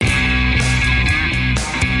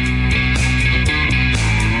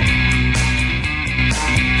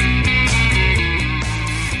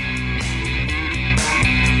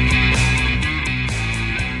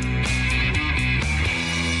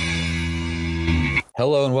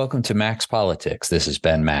Hello and welcome to Max Politics. This is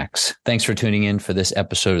Ben Max. Thanks for tuning in for this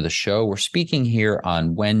episode of the show. We're speaking here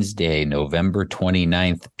on Wednesday, November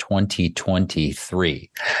 29th, 2023.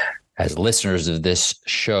 As listeners of this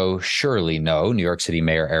show surely know, New York City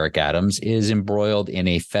Mayor Eric Adams is embroiled in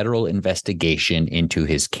a federal investigation into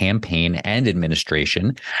his campaign and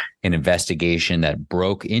administration, an investigation that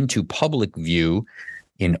broke into public view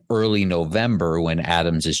in early November when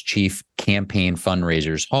Adams's chief campaign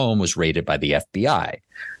fundraiser's home was raided by the FBI,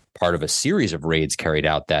 part of a series of raids carried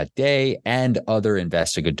out that day and other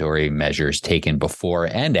investigatory measures taken before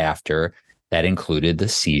and after that included the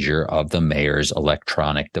seizure of the mayor's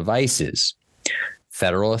electronic devices.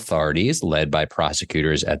 Federal authorities, led by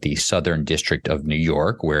prosecutors at the Southern District of New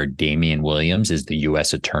York, where Damian Williams is the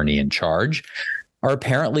U.S. attorney in charge, are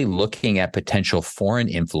apparently looking at potential foreign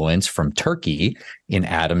influence from Turkey in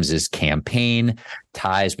Adams's campaign,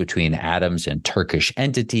 ties between Adams and Turkish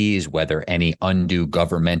entities, whether any undue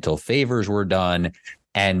governmental favors were done,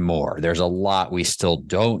 and more. There's a lot we still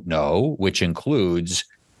don't know, which includes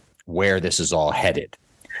where this is all headed.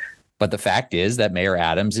 But the fact is that Mayor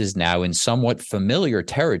Adams is now in somewhat familiar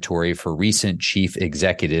territory for recent chief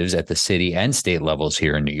executives at the city and state levels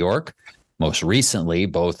here in New York. Most recently,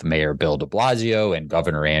 both Mayor Bill de Blasio and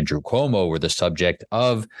Governor Andrew Cuomo were the subject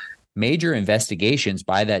of major investigations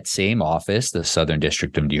by that same office, the Southern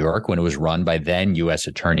District of New York, when it was run by then U.S.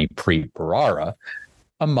 Attorney Preet Bharara,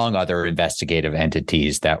 among other investigative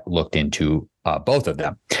entities that looked into both of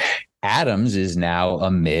them. Adams is now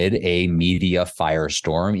amid a media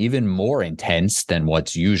firestorm, even more intense than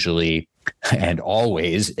what's usually and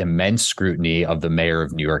always immense scrutiny of the mayor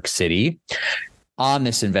of New York City on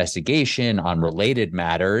this investigation, on related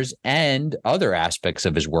matters, and other aspects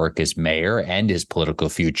of his work as mayor and his political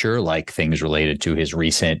future, like things related to his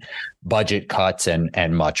recent budget cuts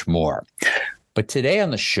and much more. But today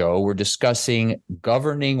on the show, we're discussing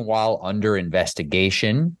governing while under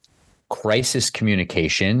investigation, crisis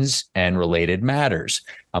communications, and related matters.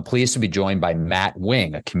 I'm pleased to be joined by Matt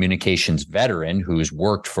Wing, a communications veteran who's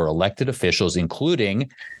worked for elected officials,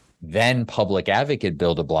 including then public advocate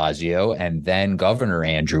Bill de Blasio and then Governor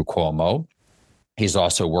Andrew Cuomo. He's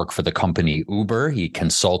also worked for the company Uber. He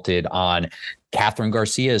consulted on Kathryn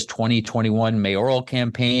Garica's 2021 mayoral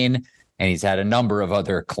campaign, and he's had a number of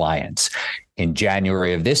other clients. In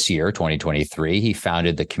January of this year, 2023, he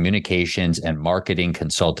founded the communications and marketing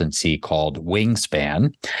consultancy called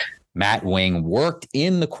Wingspan. Matt Wing worked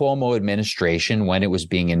in the Cuomo administration when it was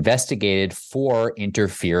being investigated for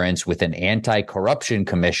interference with an anti-corruption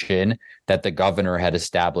commission that the governor had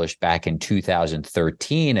established back in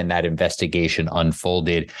 2013, and that investigation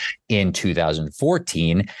unfolded in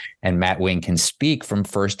 2014. And Matt Wing can speak from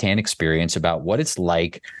firsthand experience about what it's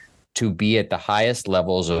like to be at the highest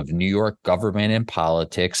levels of New York government and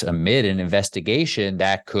politics amid an investigation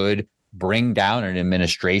that could bring down an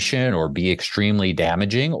administration or be extremely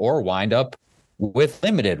damaging or wind up with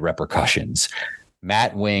limited repercussions.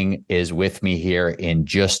 Matt Wing is with me here in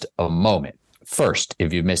just a moment. First,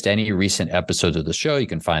 if you've missed any recent episodes of the show, you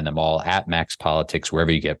can find them all at Max Politics,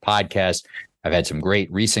 wherever you get podcasts. I've had some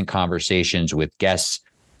great recent conversations with guests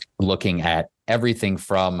looking at everything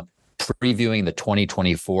from previewing the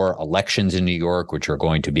 2024 elections in New York, which are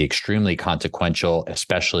going to be extremely consequential,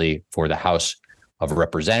 especially for the House of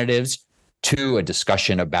Representatives, to a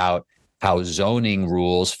discussion about how zoning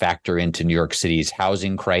rules factor into New York City's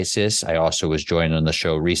housing crisis. I also was joined on the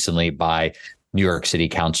show recently by New York City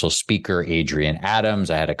Council Speaker Adrian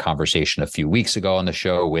Adams. I had a conversation a few weeks ago on the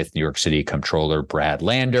show with New York City Comptroller Brad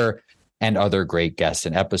Lander and other great guests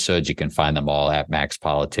and episodes. You can find them all at Max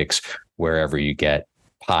Politics, wherever you get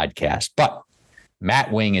podcasts. But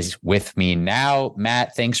Matt Wing is with me now.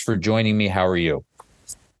 Matt, thanks for joining me. How are you?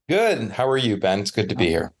 Good. How are you, Ben? It's good to be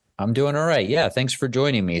here. I'm doing all right. Yeah, thanks for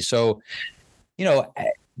joining me. So,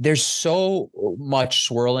 there's so much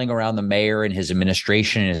swirling around the mayor and his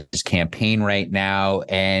administration and his campaign right now.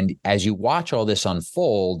 And as you watch all this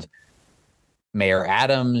unfold, Mayor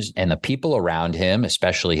Adams and the people around him,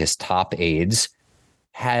 especially his top aides,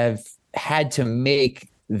 have had to make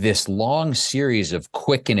this long series of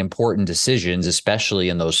quick and important decisions, especially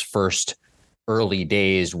in those first early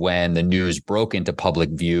days when the news broke into public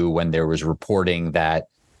view, when there was reporting that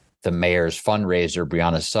the mayor's fundraiser,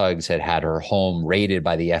 Brianna Suggs, had her home raided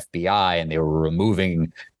by the FBI and they were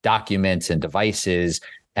removing documents and devices.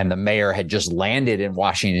 And the mayor had just landed in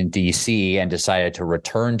Washington, D.C. and decided to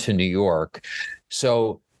return to New York.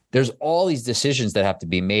 So there's all these decisions that have to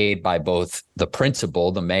be made by both the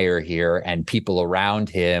principal, the mayor here, and people around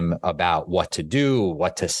him about what to do,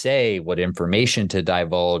 what to say, what information to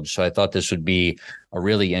divulge. So I thought this would be a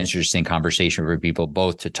really interesting conversation for people,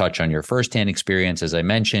 both to touch on your firsthand experience, as I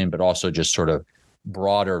mentioned, but also just sort of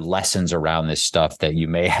broader lessons around this stuff that you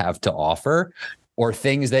may have to offer, or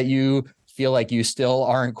things that you feel like you still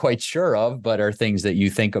aren't quite sure of, but are things that you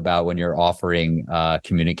think about when you're offering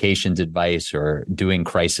communications advice or doing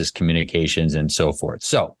crisis communications and so forth.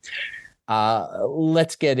 So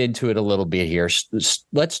let's get into it a little bit here.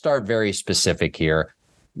 Let's start very specific here.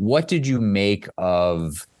 What did you make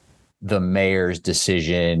of the mayor's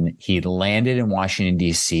decision? He landed in Washington,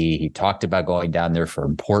 D.C. He talked about going down there for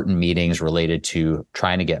important meetings related to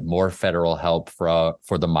trying to get more federal help for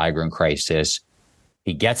the migrant crisis.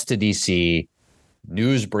 He gets to D.C.,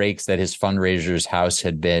 news breaks that his fundraiser's house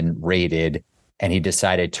had been raided, and he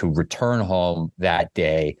decided to return home that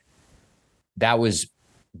day. That was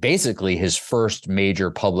basically his first major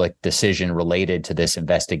public decision related to this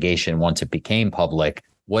investigation once it became public.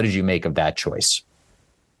 What did you make of that choice?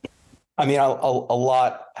 I mean, a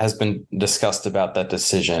lot has been discussed about that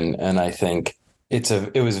decision, and I think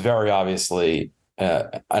it was very obviously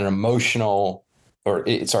an emotional,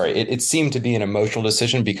 it seemed to be an emotional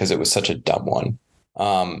decision because it was such a dumb one.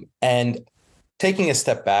 And taking a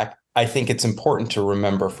step back, I think it's important to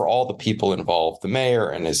remember for all the people involved, the mayor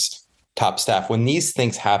and his top staff, when these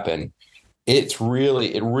things happen, it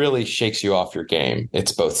really shakes you off your game.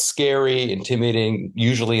 It's both scary, intimidating.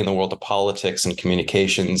 Usually in the world of politics and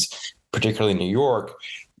communications, particularly in New York,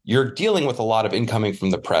 you're dealing with a lot of incoming from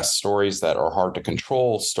the press, stories that are hard to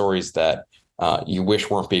control, stories that you wish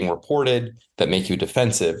weren't being reported, that make you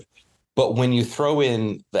defensive. But when you throw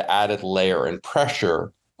in the added layer and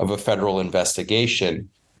pressure of a federal investigation,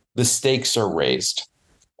 the stakes are raised,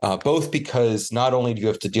 both because not only do you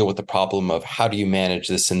have to deal with the problem of how do you manage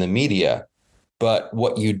this in the media, but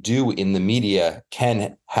what you do in the media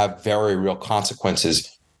can have very real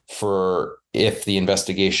consequences for if the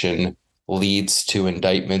investigation leads to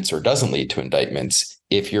indictments or doesn't lead to indictments.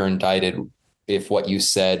 If you're indicted, if what you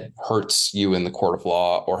said hurts you in the court of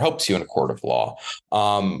law or helps you in a court of law.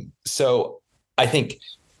 So I think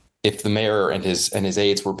if the mayor and his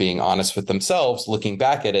aides were being honest with themselves, looking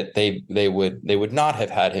back at it, they would not have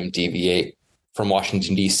had him deviate from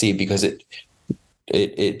Washington, D.C. because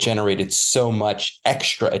it generated so much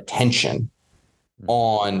extra attention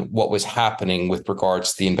on what was happening with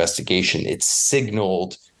regards to the investigation. It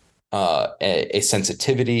signaled a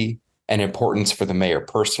sensitivity and importance for the mayor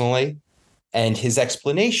personally. And his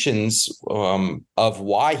explanations of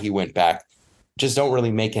why he went back just don't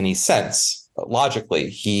really make any sense. Logically,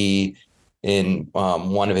 he, in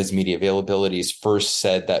one of his media availabilities, first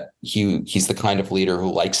said that he's the kind of leader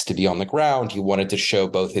who likes to be on the ground. He wanted to show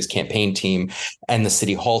both his campaign team and the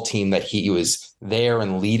city hall team that he was there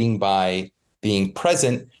and leading by being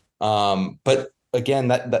present. But again,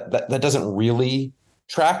 that doesn't really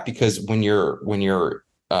track, because when you're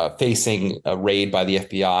facing a raid by the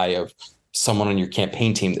FBI of someone on your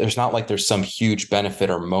campaign team, there's not like there's some huge benefit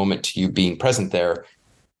or moment to you being present there.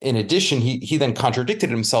 In addition, he then contradicted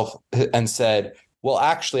himself and said, well,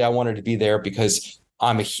 actually, I wanted to be there because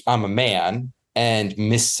I'm a man, and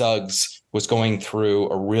Miss Suggs was going through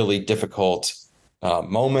a really difficult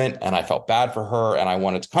moment, and I felt bad for her, and I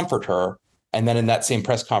wanted to comfort her. And then in that same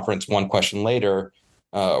press conference, one question later,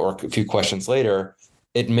 or a few questions later,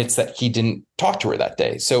 admits that he didn't talk to her that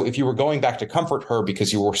day. So if you were going back to comfort her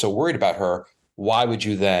because you were so worried about her, why would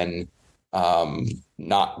you then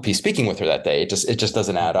not be speaking with her that day? It just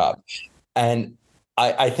doesn't add up. And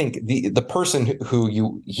I think the person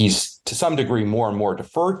who he's to some degree more and more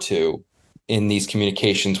deferred to in these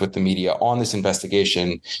communications with the media on this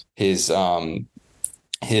investigation, I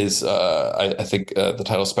think the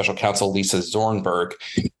title Special Counsel Lisa Zornberg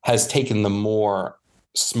has taken the more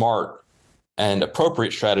smart and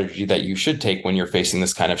appropriate strategy that you should take when you're facing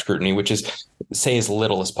this kind of scrutiny, which is say as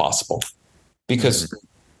little as possible. Because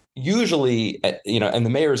usually, and the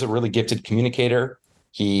mayor is a really gifted communicator.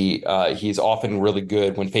 He's often really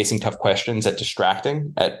good when facing tough questions at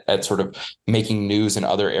distracting, at sort of making news in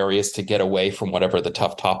other areas to get away from whatever the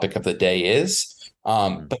tough topic of the day is.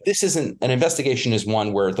 But this isn't an investigation is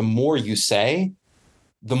one where the more you say,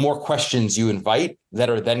 the more questions you invite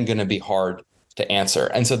that are then going to be hard to answer.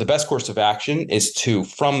 And so the best course of action is to,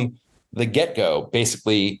 from the get-go,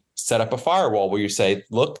 basically set up a firewall where you say,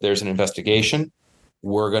 look, there's an investigation.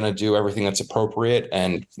 We're going to do everything that's appropriate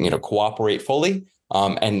and, cooperate fully.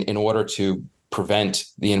 And in order to prevent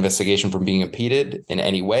the investigation from being impeded in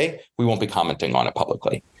any way, we won't be commenting on it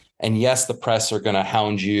publicly. And yes, the press are going to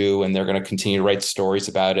hound you and they're going to continue to write stories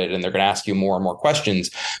about it and they're going to ask you more and more questions.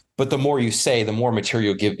 But the more you say, the more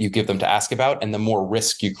material you give them to ask about and the more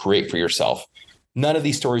risk you create for yourself. None of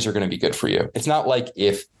these stories are going to be good for you. It's not like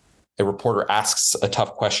if a reporter asks a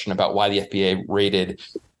tough question about why the FBI raided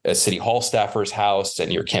a city hall staffer's house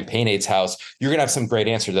and your campaign aide's house, you're going to have some great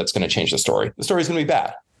answer that's going to change the story. The story is going to be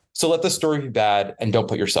bad. So let the story be bad and don't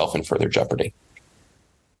put yourself in further jeopardy.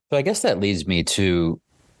 So I guess that leads me to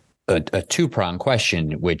a two-pronged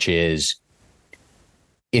question, which is,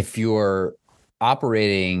 if you're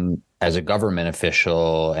operating as a government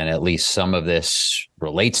official and at least some of this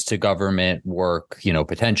relates to government work,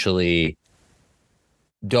 potentially,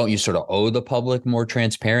 don't you sort of owe the public more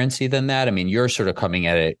transparency than that? I mean, you're sort of coming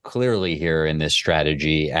at it clearly here in this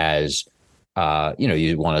strategy as,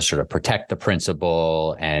 you want to sort of protect the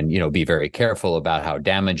principle and, be very careful about how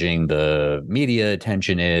damaging the media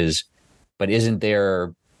attention is. But isn't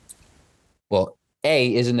there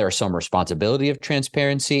some responsibility of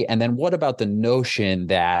transparency? And then what about the notion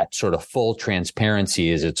that sort of full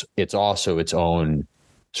transparency is it's also its own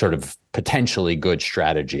sort of potentially good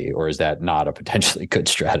strategy, or is that not a potentially good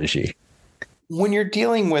strategy? When you're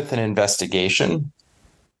dealing with an investigation,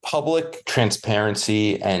 public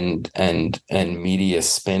transparency and media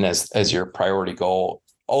spin as your priority goal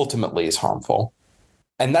ultimately is harmful.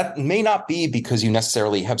 And that may not be because you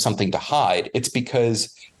necessarily have something to hide. It's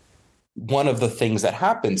because one of the things that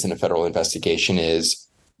happens in a federal investigation is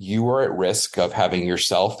you are at risk of having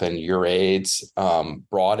yourself and your aides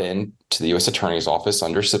brought in to the U.S. Attorney's Office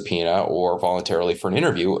under subpoena or voluntarily for an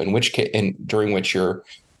interview, during which you're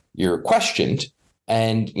questioned.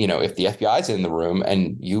 And, if the FBI is in the room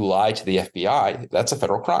and you lie to the FBI, that's a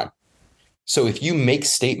federal crime. So if you make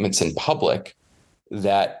statements in public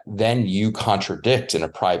that then you contradict in a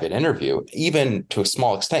private interview, even to a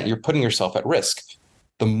small extent, you're putting yourself at risk.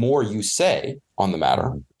 The more you say on the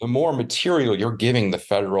matter, the more material you're giving the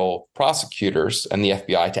federal prosecutors and the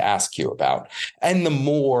FBI to ask you about, and the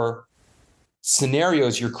more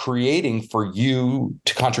scenarios you're creating for you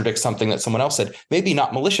to contradict something that someone else said, maybe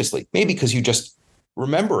not maliciously, maybe because you just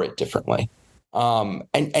remember it differently.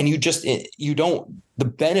 And you don't, the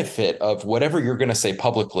benefit of whatever you're going to say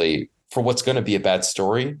publicly for what's going to be a bad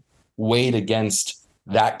story weighed against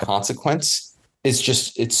that consequence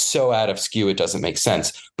it's so out of skew, it doesn't make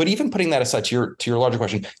sense. But even putting that aside, to your larger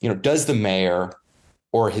question, does the mayor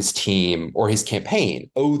or his team or his campaign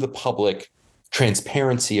owe the public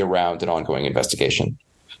transparency around an ongoing investigation?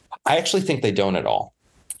 I actually think they don't at all.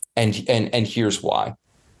 And here's why.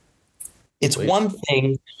 It's Please. One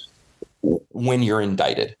thing when you're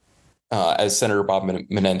indicted, as Senator Bob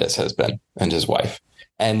Menendez has been and his wife,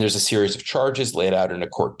 and there's a series of charges laid out in a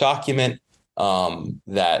court document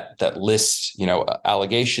that lists,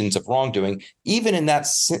 allegations of wrongdoing. Even in that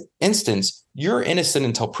instance, you're innocent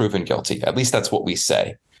until proven guilty. At least that's what we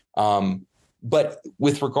say. But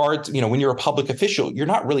with regard to, when you're a public official, you're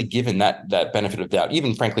not really given that benefit of doubt.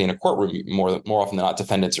 Even frankly, in a courtroom, more often than not,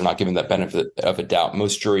 defendants are not given that benefit of a doubt.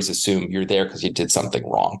 Most juries assume you're there because you did something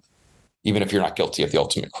wrong, even if you're not guilty of the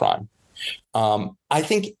ultimate crime. I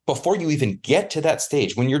think before you even get to that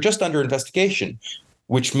stage, when you're just under investigation,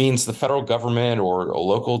 which means the federal government or a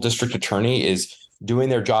local district attorney is doing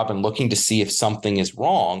their job and looking to see if something is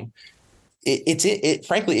wrong,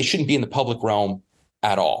 frankly, it shouldn't be in the public realm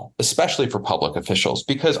at all, especially for public officials,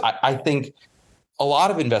 because I think a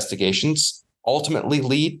lot of investigations ultimately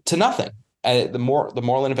lead to nothing. The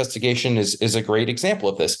Moreland investigation is a great example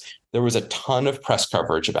of this. There was a ton of press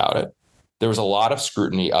coverage about it. There was a lot of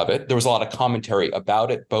scrutiny of it. There was a lot of commentary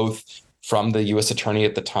about it, both from the U.S. attorney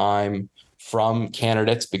at the time, from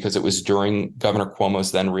candidates, because it was during Governor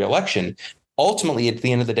Cuomo's then reelection. Ultimately, at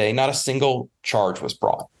the end of the day, not a single charge was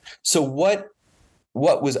brought. So what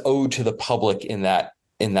was owed to the public in that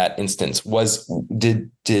instance did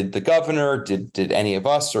the governor, did any of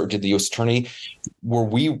us, or did the U.S. attorney, were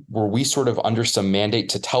we sort of under some mandate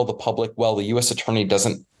to tell the public, well, the U.S. attorney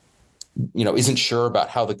isn't sure about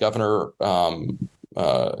how the governor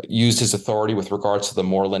used his authority with regards to the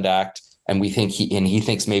Moreland Act, and he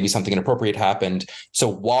thinks maybe something inappropriate happened. So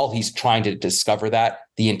while he's trying to discover that,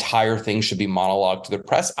 the entire thing should be monologued to the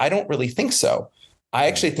press? I don't really think so. I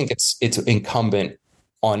actually think it's incumbent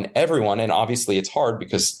on everyone, and obviously it's hard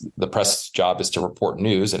because the press job is to report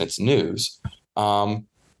news, and it's news,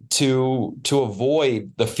 to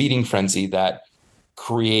avoid the feeding frenzy that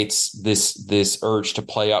creates this urge to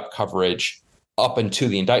play up coverage up into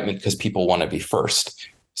the indictment because people want to be first.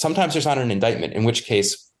 Sometimes there's not an indictment, in which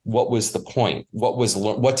case, what was the point?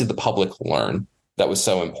 What did the public learn that was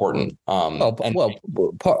so important?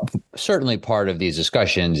 Certainly part of these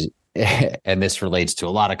discussions and this relates to a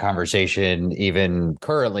lot of conversation, even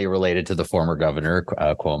currently related to the former governor,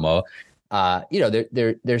 Cuomo.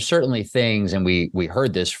 There's certainly things, and we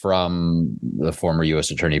heard this from the former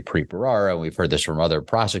U.S. Attorney Preet Bharara, and we've heard this from other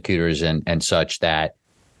prosecutors and such, that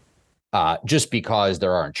just because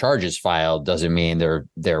there aren't charges filed doesn't mean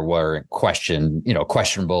there weren't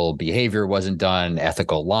questionable behavior wasn't done,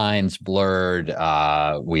 ethical lines blurred.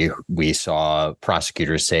 We saw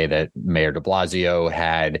prosecutors say that Mayor de Blasio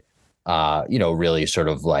had really sort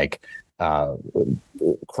of like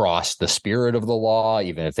crossed the spirit of the law,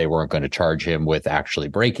 even if they weren't going to charge him with actually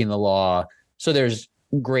breaking the law. So there's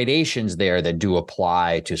gradations there that do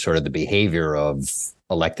apply to sort of the behavior of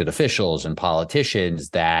elected officials and politicians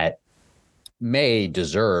that may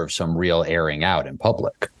deserve some real airing out in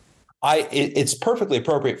public. It's perfectly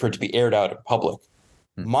appropriate for it to be aired out in public.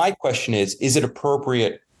 My question is it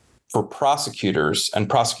appropriate for prosecutors and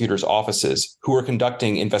prosecutors' offices who are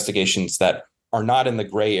conducting investigations that are not in the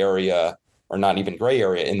gray area, or not even gray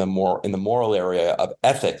area, in the moral area of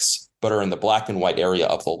ethics, but are in the black and white area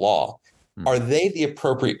of the law? Are they the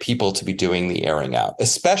appropriate people to be doing the airing out,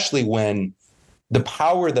 especially when the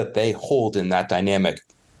power that they hold in that dynamic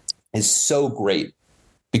is so great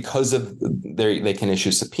because of they can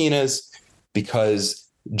issue subpoenas, because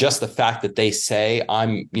just the fact that they say,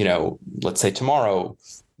 let's say tomorrow,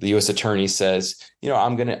 the U.S. attorney says,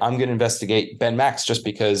 I'm going to investigate Ben Max just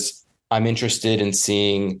because I'm interested in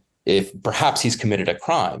seeing if perhaps he's committed a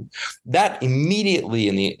crime. That immediately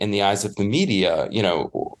in the eyes of the media,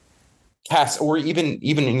 cast, or even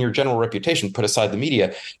in your general reputation, put aside the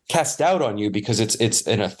media, cast doubt on you because it's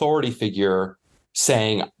an authority figure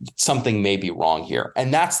saying something may be wrong here.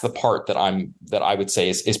 And that's the part that I would say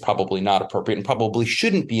is probably not appropriate and probably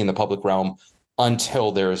shouldn't be in the public realm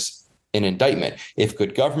until there's an indictment. If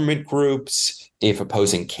good government groups, if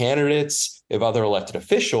opposing candidates, if other elected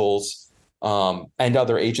officials and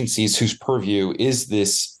other agencies whose purview is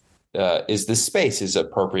this space, is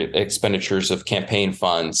appropriate expenditures of campaign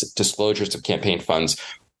funds, disclosures of campaign funds,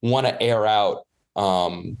 want to air out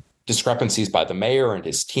discrepancies by the mayor and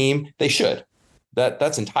his team, they should.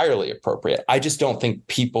 That's entirely appropriate. I just don't think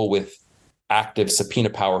people with active subpoena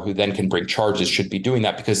power who then can bring charges should be doing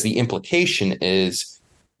that, because the implication is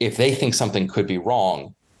if they think something could be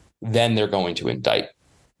wrong, then they're going to indict.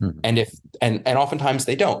 Mm-hmm. And oftentimes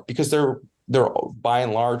they don't, because they're by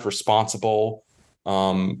and large responsible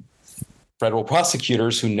federal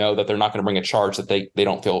prosecutors who know that they're not going to bring a charge that they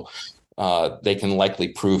don't feel they can likely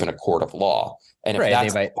prove in a court of law. And if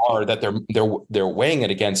that's the bar that they're weighing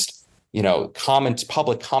it against,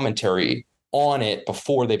 public commentary on it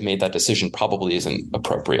before they've made that decision probably isn't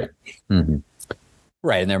appropriate. Mm-hmm.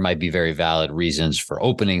 Right. And there might be very valid reasons for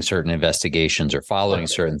opening certain investigations or following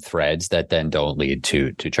certain threads that then don't lead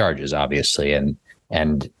to charges, obviously, and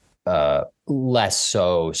less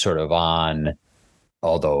so sort of on,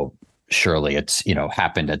 although surely it's,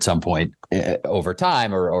 happened at some point over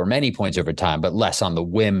time or many points over time, but less on the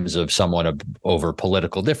whims of someone over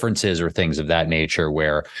political differences or things of that nature,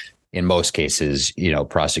 where in most cases,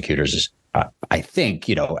 prosecutors, I think,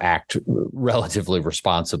 act relatively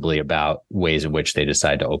responsibly about ways in which they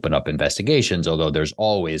decide to open up investigations, although there's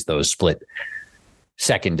always those split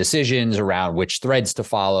second decisions around which threads to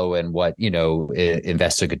follow and what,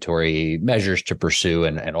 investigatory measures to pursue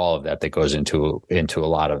and all of that goes into a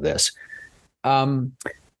lot of this.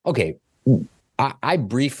 Okay. I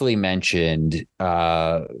briefly mentioned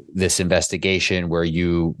this investigation where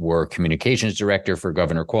you were communications director for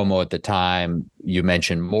Governor Cuomo at the time. You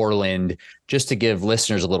mentioned Moreland, just to give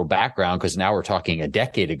listeners a little background, because now we're talking a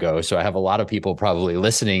decade ago. So I have a lot of people probably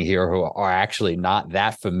listening here who are actually not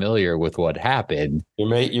that familiar with what happened.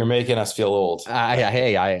 You're making us feel old.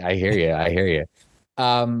 Hey, I hear you. I hear you.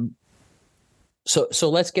 So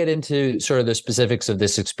let's get into sort of the specifics of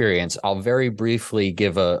this experience. I'll very briefly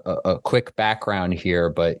give a quick background here,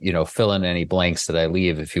 but fill in any blanks that I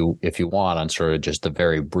leave if you want on sort of just a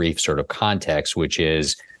very brief sort of context, which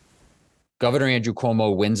is Governor Andrew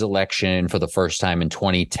Cuomo wins election for the first time in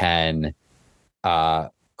 2010,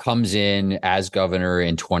 comes in as governor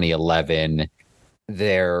in 2011.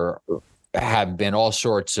 There have been all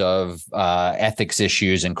sorts of ethics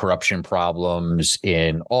issues and corruption problems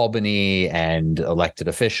in Albany and elected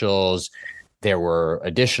officials. There were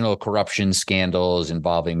additional corruption scandals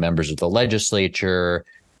involving members of the legislature.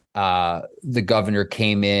 The governor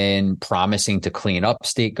came in promising to clean up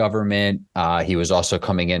state government. He was also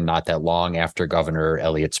coming in not that long after Governor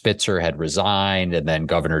Eliot Spitzer had resigned, and then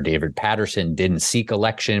Governor David Paterson didn't seek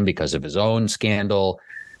election because of his own scandal.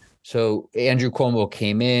 So Andrew Cuomo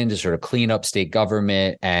came in to sort of clean up state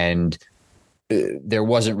government, and there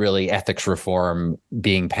wasn't really ethics reform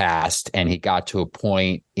being passed. And he got to a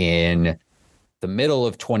point in the middle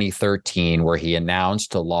of 2013 where he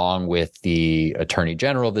announced, along with the attorney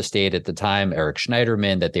general of the state at the time, Eric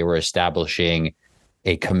Schneiderman, that they were establishing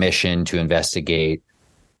a commission to investigate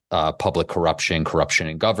public corruption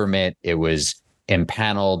in government. It was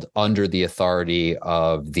impaneled under the authority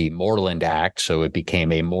of the Moreland Act, so it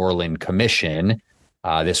became a Moreland Commission.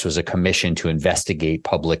 This was a commission to investigate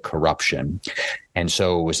public corruption. And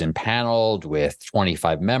so it was impaneled with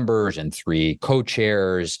 25 members and 3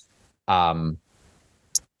 co-chairs. And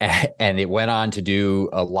it went on to do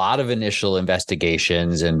a lot of initial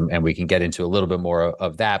investigations, and we can get into a little bit more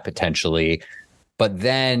of that potentially. But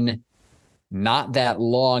then not that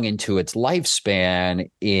long into its lifespan,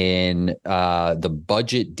 in the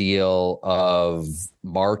budget deal of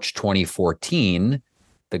March 2014,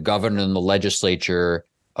 the governor and the legislature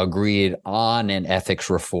agreed on an ethics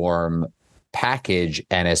reform package.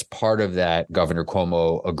 And as part of that, Governor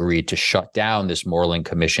Cuomo agreed to shut down this Moreland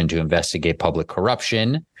Commission to investigate public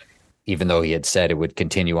corruption, even though he had said it would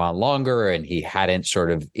continue on longer. And he hadn't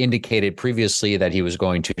sort of indicated previously that he was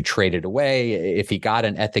going to trade it away if he got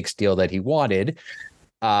an ethics deal that he wanted.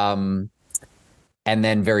 And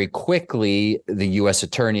then very quickly, the U.S.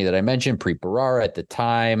 attorney that I mentioned, Preet Bharara, at the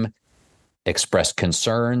time, expressed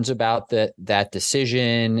concerns about that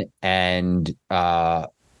decision and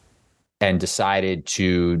decided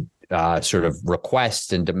to sort of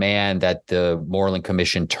request and demand that the Moreland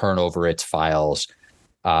Commission turn over its files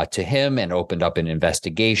to him, and opened up an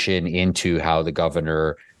investigation into how the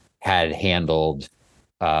governor had handled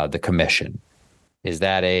the commission. Is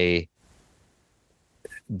that a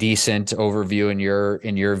decent overview in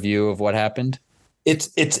your view of what happened?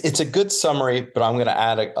 It's a good summary, but I'm going to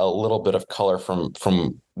add a little bit of color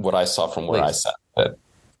from what I saw from where I sat.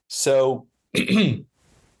 So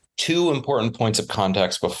 2 important points of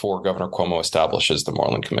context before Governor Cuomo establishes the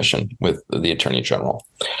Moreland Commission with the Attorney General.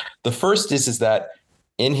 The first is that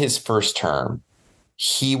in his first term,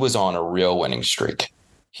 he was on a real winning streak.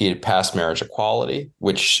 He had passed marriage equality,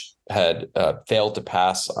 which had failed to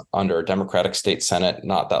pass under a Democratic state Senate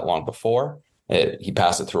not that long before. He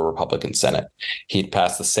passed it through a Republican Senate. He'd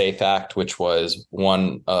passed the SAFE Act, which was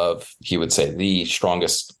one of, he would say, the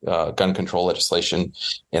strongest gun control legislation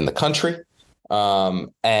in the country.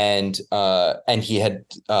 And he had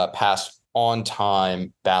passed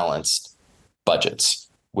on-time, balanced budgets,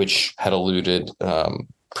 which had eluded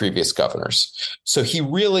previous governors. So he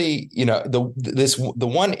really, the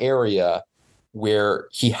one area where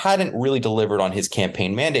he hadn't really delivered on his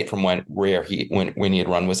campaign mandate from when he had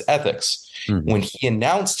run was ethics. Mm-hmm. When he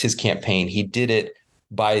announced his campaign, he did it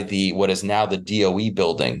by what is now the DOE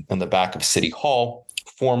building in the back of City Hall,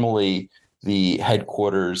 formerly the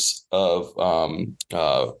headquarters of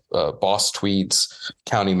Boss Tweed's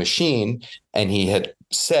county machine. And he had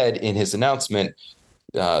said in his announcement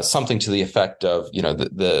something to the effect of,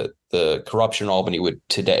 the corruption in Albany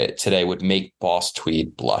today would make Boss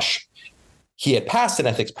Tweed blush. He had passed an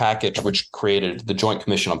ethics package which created the Joint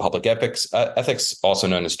Commission on Public Ethics, also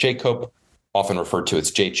known as JCOPE, often referred to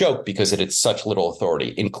as J-CHOPE, because it had such little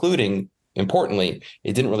authority, including, importantly,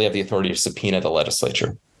 it didn't really have the authority to subpoena the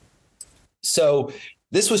legislature. So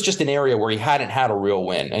this was just an area where he hadn't had a real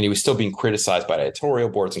win, and he was still being criticized by editorial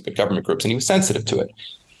boards and good government groups, and he was sensitive to it.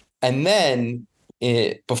 And then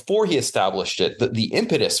before he established it, the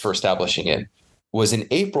impetus for establishing it was in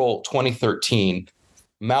April 2013.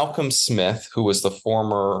 Malcolm Smith, who was the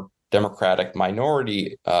former Democratic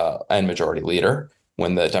minority and majority leader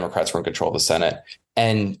when the Democrats were in control of the Senate,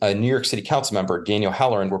 and a New York City council member, Daniel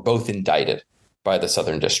Halloran, were both indicted by the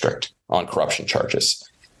Southern District on corruption charges.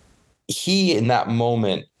 He, in that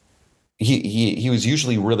moment, he was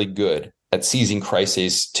usually really good at seizing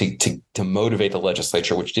crises to motivate the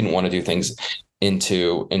legislature, which didn't want to do things,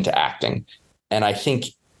 into acting. And I think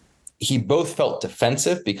he both felt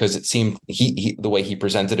defensive because it seemed the way he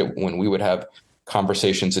presented it when we would have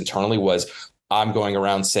conversations internally was, I'm going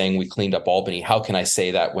around saying we cleaned up Albany. How can I say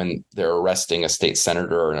that when they're arresting a state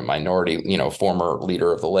senator and a minority, former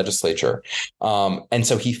leader of the legislature? And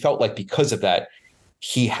so he felt like because of that,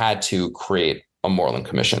 he had to create a Moreland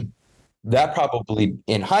Commission. That probably,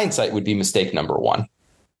 in hindsight, would be mistake number one.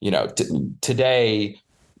 Today,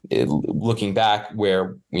 looking back,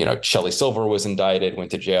 where Shelley Silver was indicted, went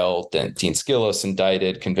to jail, then Dean Skillos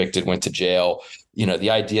indicted, convicted, went to jail. The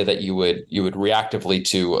idea that you would reactively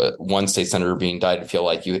to one state senator being indicted feel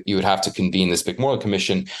like you would have to convene this big Moreland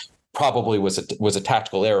Commission probably was a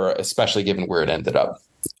tactical error, especially given where it ended up.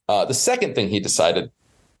 The second thing he decided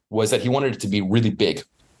was that he wanted it to be really big.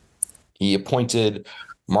 He appointed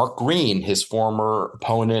Mark Green, his former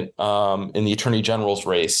opponent in the attorney general's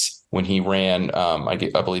race when he ran, I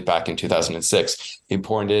believe back in 2006, he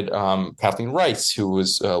appointed Kathleen Rice, who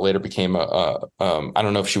was later became I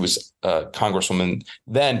don't know if she was a congresswoman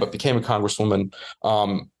then, but became a congresswoman,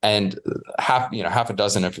 and half a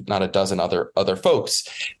dozen, if not a dozen other folks.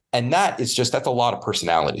 And that's a lot of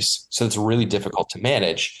personalities. So it's really difficult to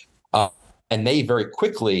manage. And they very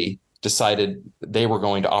quickly decided they were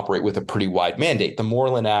going to operate with a pretty wide mandate. The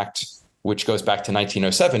Moreland Act, which goes back to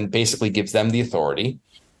 1907, basically gives them the authority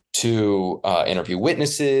to interview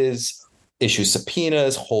witnesses, issue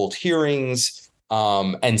subpoenas, hold hearings,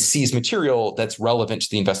 and seize material that's relevant to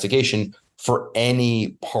the investigation for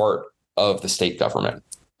any part of the state government.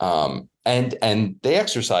 And they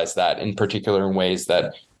exercise that in particular in ways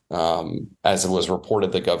that, as it was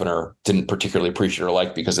reported, the governor didn't particularly appreciate or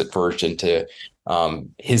like, because it verged into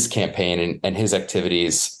his campaign and his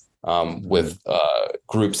activities with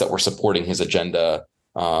groups that were supporting his agenda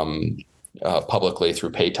publicly through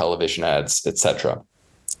paid television ads, et cetera.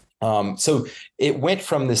 So it went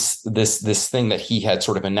from this thing that he had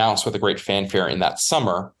sort of announced with a great fanfare in that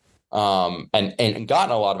summer, and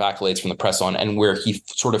gotten a lot of accolades from the press on, and where he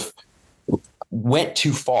sort of went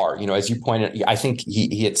too far. As you pointed, I think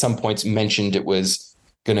he at some points mentioned it was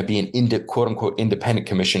going to be an quote unquote independent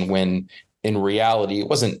commission, when in reality it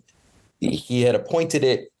wasn't. He had appointed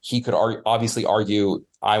it. He could obviously argue,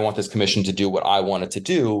 I want this commission to do what I want it to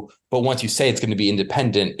do. But once you say it's going to be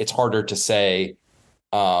independent, it's harder to say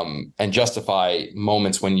and justify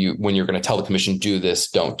moments when you're going to tell the commission, do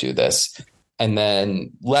this, don't do this. And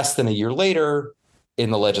then less than a year later,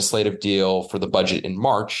 in the legislative deal for the budget in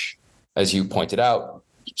March, as you pointed out,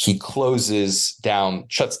 he shuts down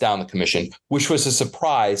the commission, which was a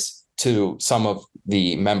surprise to some of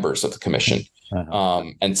the members of the commission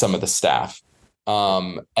and some of the staff.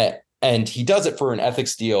 And he does it for an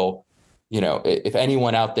ethics deal. If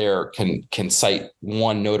anyone out there can cite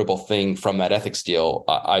one notable thing from that ethics deal,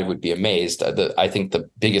 I would be amazed. I think the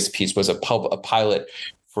biggest piece was a pilot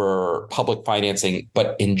for public financing,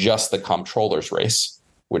 but in just the comptroller's race,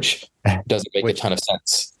 which doesn't make a ton of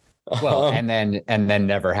sense. Well, and then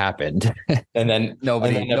never happened. And then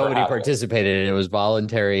nobody participated. It was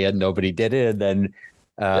voluntary, and nobody did it. And then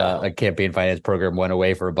a campaign finance program went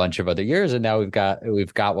away for a bunch of other years, and now we've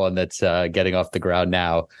got one that's getting off the ground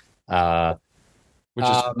now, which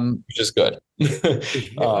is good.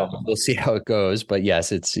 We'll see how it goes, but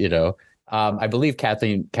yes, it's I believe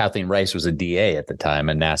Kathleen Rice was a DA at the time,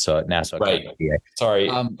 and Nassau right. DA. Sorry,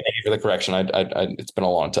 thank you for the correction. It's been a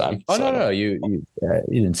long time. Oh, so no, you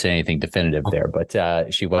didn't say anything definitive there,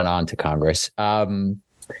 but she went on to Congress.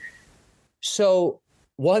 So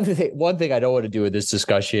one thing I don't want to do in this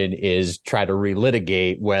discussion is try to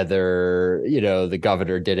relitigate whether the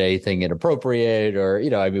governor did anything inappropriate, or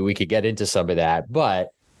we could get into some of that,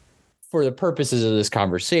 but for the purposes of this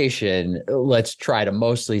conversation, let's try to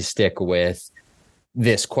mostly stick with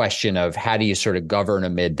this question of how do you sort of govern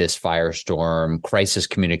amid this firestorm, crisis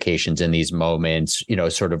communications in these moments,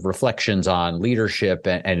 sort of reflections on leadership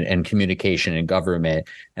and communication in government.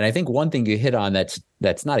 And I think one thing you hit on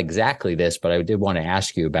that's not exactly this, but I did want to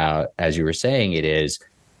ask you about, as you were saying,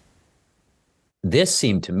 this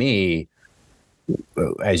seemed to me,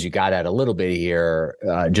 as you got at a little bit here,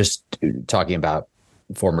 just talking about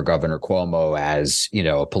former Governor Cuomo as,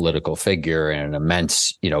 a political figure and an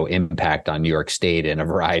immense, impact on New York State in a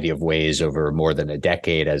variety of ways over more than a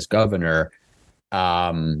decade as governor.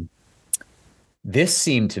 This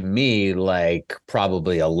seemed to me like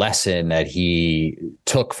probably a lesson that he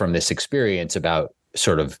took from this experience about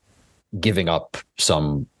sort of giving up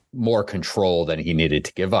some more control than he needed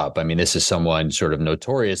to give up. I mean, this is someone sort of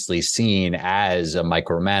notoriously seen as a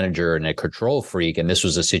micromanager and a control freak. And this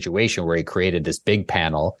was a situation where he created this big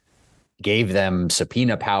panel, gave them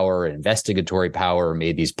subpoena power, investigatory power,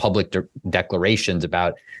 made these public declarations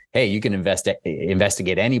about, hey, you can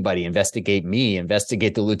investigate anybody, investigate me,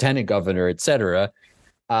 investigate the lieutenant governor, et cetera.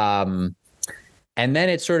 And then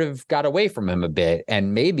it sort of got away from him a bit,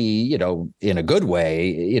 and maybe, in a good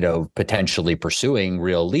way, potentially pursuing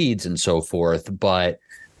real leads and so forth. But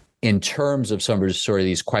in terms of some of sort of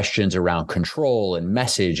these questions around control and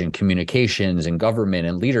message and communications and government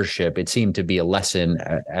and leadership, it seemed to be a lesson,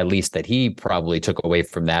 at least that he probably took away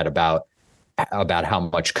from that, about how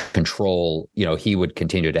much control, he would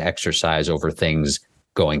continue to exercise over things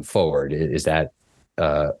going forward. Is that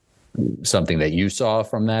something that you saw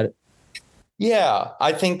from that? Yeah,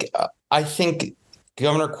 I think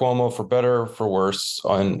Governor Cuomo, for better or for worse,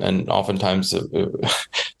 and oftentimes,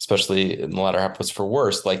 especially in the latter half, was for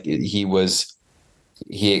worse. Like he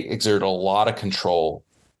exerted a lot of control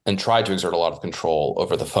and tried to exert a lot of control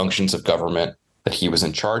over the functions of government that he was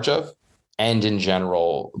in charge of, and in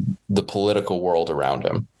general, the political world around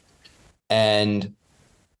him. And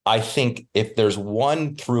I think if there's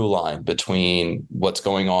one through line between what's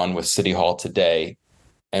going on with City Hall today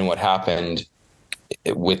and what happened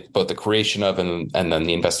with both the creation of and then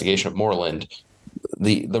the investigation of Moreland,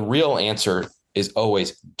 the real answer is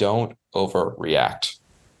always don't overreact.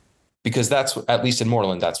 Because that's, at least in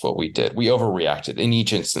Moreland, that's what we did. We overreacted in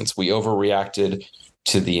each instance. We overreacted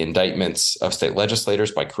to the indictments of state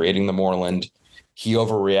legislators by creating the Moreland. He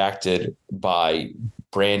overreacted by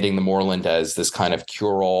branding the Moreland as this kind of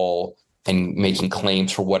cure-all and making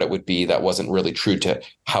claims for what it would be that wasn't really true to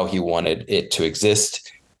how he wanted it to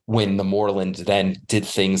exist. When the Moreland then did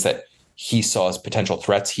things that he saw as potential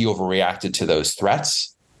threats, he overreacted to those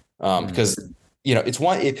threats. Because it's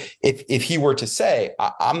one, if he were to say,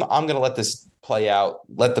 I'm going to let this play out,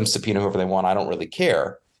 let them subpoena whoever they want, I don't really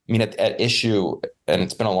care. I mean, at issue, and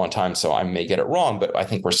it's been a long time, so I may get it wrong, but I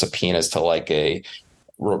think we're subpoenas to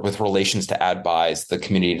with relations to ad buys the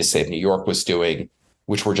Community to Save New York was doing,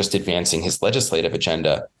 which were just advancing his legislative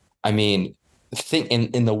agenda. I mean,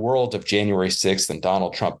 in the world of January 6th and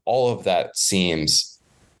Donald Trump, all of that seems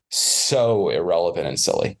so irrelevant and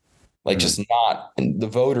silly. Just not, the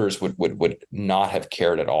voters would not have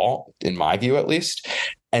cared at all, in my view, at least.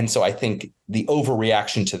 And so I think the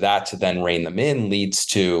overreaction to that to then rein them in leads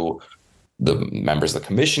to the members of the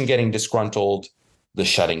commission getting disgruntled, the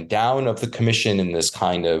shutting down of the commission in this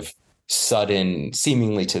kind of sudden,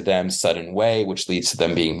 seemingly to them, sudden way, which leads to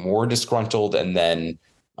them being more disgruntled, and then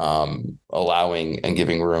allowing and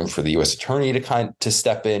giving room for the U.S. attorney to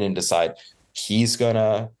step in and decide he's going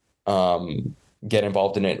to get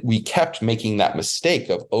involved in it. We kept making that mistake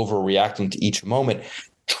of overreacting to each moment,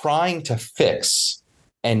 trying to fix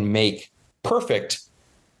and make perfect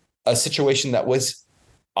a situation that was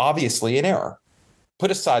obviously an error. Put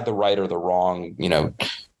aside the right or the wrong,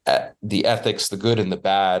 the ethics, the good and the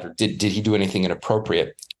bad, or did he do anything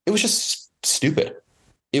inappropriate? It was just stupid.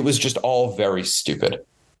 It was just all very stupid.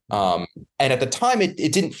 And at the time, it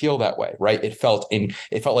didn't feel that way, right? It felt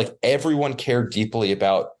like everyone cared deeply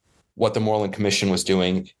about what the Moreland Commission was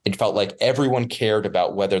doing. It felt like everyone cared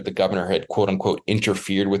about whether the governor had, quote unquote,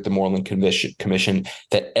 interfered with the Moreland Commission,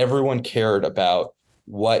 that everyone cared about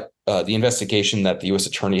what the investigation that the U.S.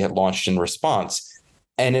 attorney had launched in response.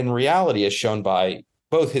 And in reality, as shown by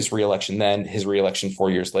both his reelection then, his reelection 4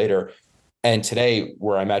 years later, and today,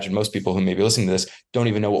 where I imagine most people who may be listening to this don't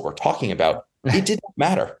even know what we're talking about, it didn't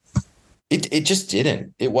matter. It just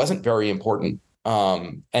didn't. It wasn't very important.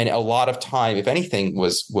 And a lot of time, if anything,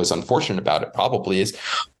 was unfortunate about it, probably is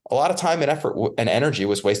a lot of time and effort and energy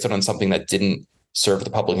was wasted on something that didn't serve the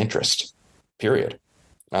public interest, period.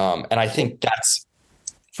 And I think that's,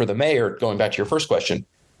 for the mayor, going back to your first question,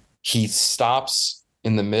 he stops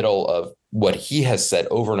in the middle of what he has said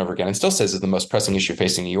over and over again and still says is the most pressing issue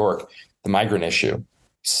facing New York, the migrant issue,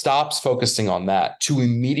 stops focusing on that to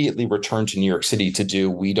immediately return to New York City to do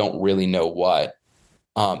we don't really know what.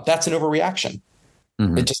 That's an overreaction.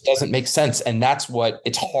 Mm-hmm. It just doesn't make sense. And that's what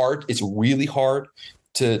it's hard. It's really hard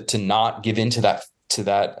to not give into that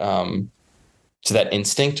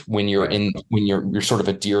instinct when you're sort of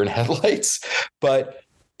a deer in headlights. But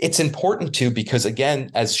it's important to, because again,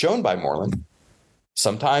 as shown by Moreland,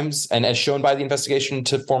 sometimes, and as shown by the investigation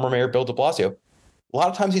to former Mayor Bill de Blasio, a lot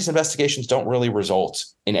of times these investigations don't really result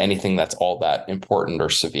in anything that's all that important or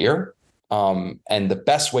severe. And the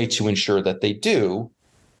best way to ensure that they do,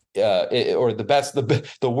 the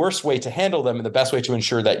worst way to handle them and the best way to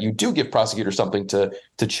ensure that you do give prosecutors something to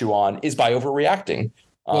chew on is by overreacting.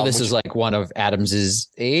 Well, this is like one of Adams's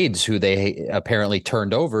aides who they apparently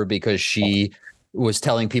turned over because she was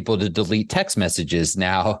telling people to delete text messages.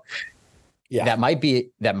 Now, yeah, that might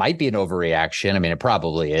be an overreaction. I mean, it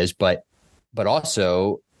probably is, but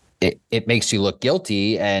also it makes you look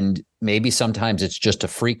guilty, and maybe sometimes it's just a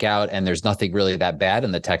freak out and there's nothing really that bad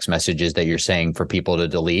in the text messages that you're saying for people to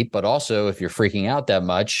delete. But also, if you're freaking out that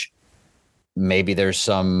much, maybe there's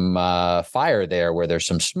some fire there where there's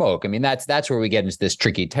some smoke. I mean, that's where we get into this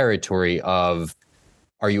tricky territory of,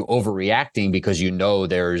 are you overreacting because you know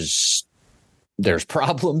there's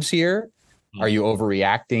problems here? Are you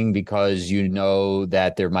overreacting because you know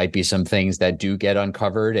that there might be some things that do get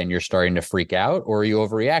uncovered and you're starting to freak out? Or are you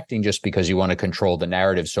overreacting just because you want to control the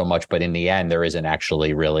narrative so much, but in the end, there isn't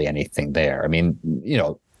actually really anything there? I mean,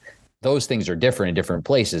 those things are different in different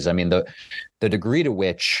places. I mean, the degree to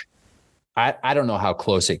which I don't know how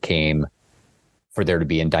close it came for there to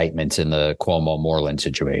be indictments in the Cuomo-Moreland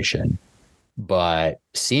situation, but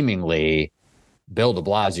seemingly Bill de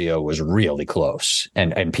Blasio was really close,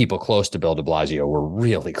 and people close to Bill de Blasio were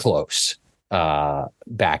really close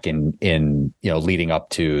back in leading up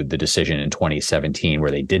to the decision in 2017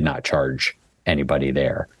 where they did not charge anybody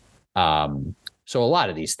there. So a lot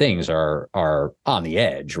of these things are on the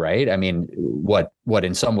edge, right? I mean, what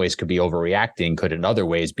in some ways could be overreacting could in other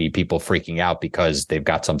ways be people freaking out because they've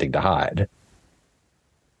got something to hide.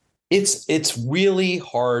 It's really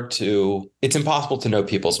hard it's impossible to know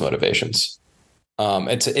people's motivations.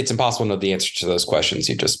 It's impossible to know the answer to those questions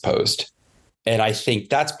you just posed. And I think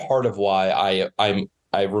that's part of why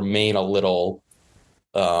I remain a little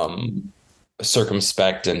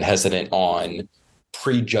circumspect and hesitant on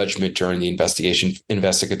prejudgment during the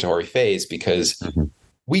investigatory phase, because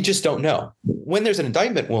we just don't know. When there's an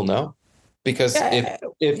indictment, we'll know. Because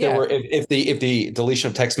if the deletion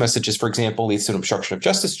of text messages, for example, leads to an obstruction of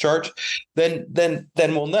justice charge, then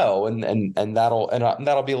we'll know, and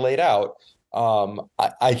that'll be laid out.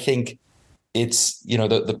 I think it's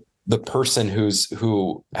the person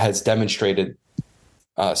who has demonstrated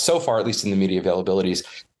so far, at least in the media availabilities,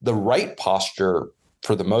 the right posture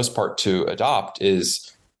for the most part to adopt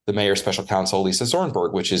is the mayor's special counsel, Lisa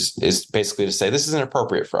Zornberg, which is basically to say this isn't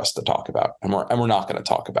appropriate for us to talk about, and we're not going to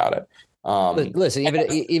talk about it. Listen,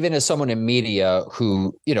 even as someone in media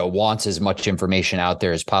who, wants as much information out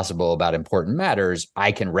there as possible about important matters,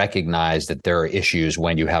 I can recognize that there are issues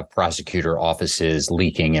when you have prosecutor offices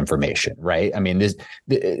leaking information, right? I mean,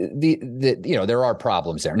 there are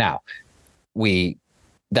problems there. Now,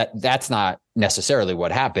 that's not necessarily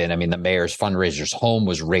what happened. I mean, the mayor's fundraiser's home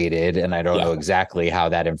was raided, and I don't know exactly how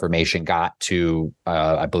that information got to,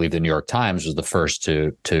 I believe the New York Times was the first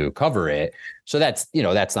to cover it. So that's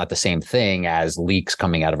not the same thing as leaks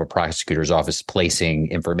coming out of a prosecutor's office placing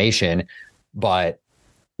information. But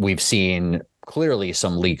we've seen clearly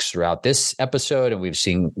some leaks throughout this episode, and we've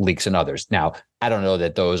seen leaks in others. Now, I don't know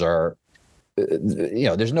that those are,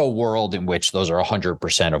 there's no world in which those are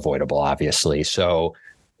 100% avoidable, obviously. So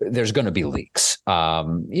there's going to be leaks.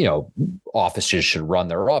 Offices should run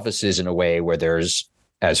their offices in a way where there's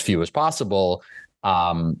as few as possible.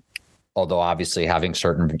 Although obviously having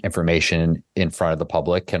certain information in front of the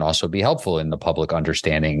public can also be helpful in the public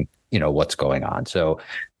understanding, what's going on. So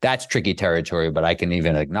that's tricky territory, but I can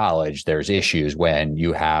even acknowledge there's issues when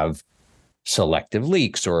you have selective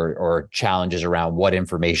leaks or challenges around what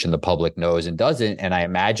information the public knows and doesn't. And I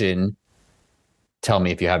imagine, tell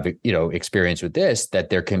me if you have, experience with this, that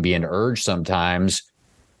there can be an urge sometimes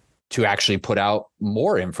to actually put out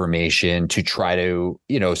more information to try to,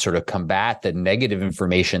 sort of combat the negative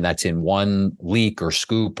information that's in one leak or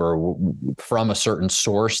scoop or from a certain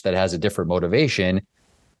source that has a different motivation.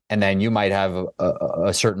 And then you might have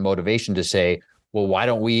a certain motivation to say, well, why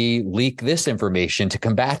don't we leak this information to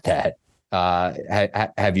combat that?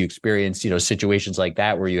 Have you experienced, situations like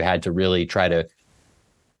that where you had to really try to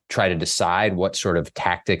decide what sort of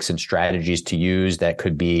tactics and strategies to use that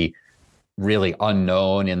could be really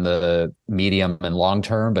unknown in the medium and long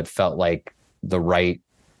term, but felt like the right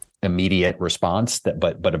immediate response,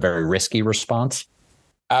 but a very risky response?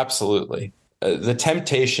 Absolutely. The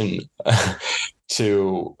temptation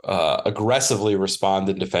to aggressively respond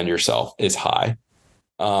and defend yourself is high.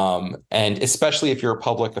 And especially if you're a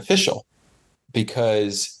public official,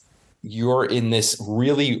 because you're in this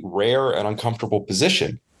really rare and uncomfortable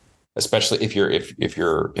position, especially if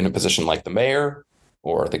you're in a position like the mayor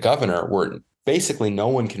or the governor, where basically no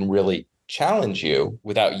one can really challenge you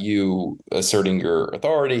without you asserting your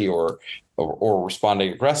authority or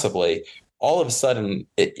responding aggressively. All of a sudden,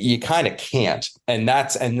 you kind of can't, and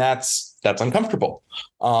that's uncomfortable.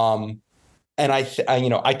 And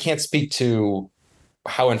I can't speak to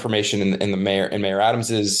how information in Mayor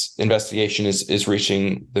Adams's investigation is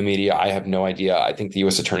reaching the media. I have no idea. I think the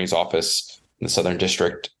U.S. Attorney's Office in the Southern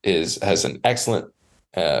District has an excellent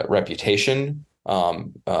reputation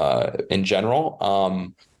in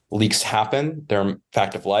general. Leaks happen; they're a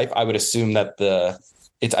fact of life. I would assume that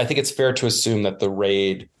I think it's fair to assume that the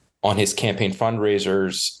raid on his campaign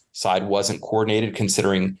fundraisers side wasn't coordinated,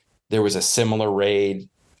 considering there was a similar raid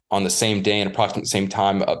on the same day and approximately the same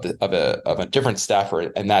time of a different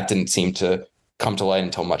staffer, and that didn't seem to come to light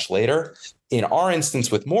until much later. In our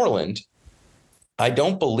instance with Moreland, I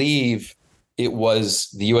don't believe it was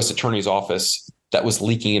the U.S. Attorney's Office that was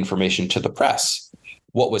leaking information to the press.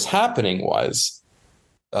 What was happening was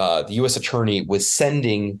the U.S. Attorney was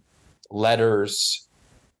sending letters,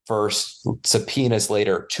 first subpoenas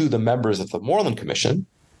later, to the members of the Moreland Commission,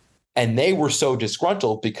 and they were so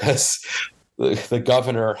disgruntled because the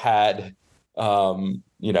governor had,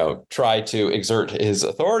 tried to exert his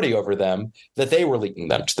authority over them, that they were leaking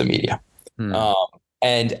them to the media.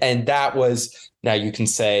 And that was Now you can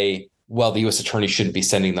say, well, the U.S. attorney shouldn't be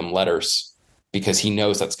sending them letters because he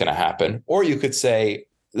knows that's going to happen. Or you could say,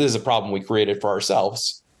 this is a problem we created for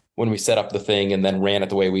ourselves when we set up the thing and then ran it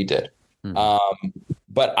the way we did.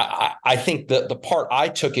 But I think the part I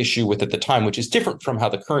took issue with at the time, which is different from how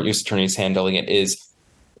the current U.S. attorney is handling it, is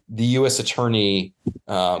the U.S. attorney,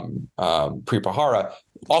 Pripahara,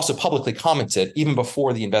 also publicly commented even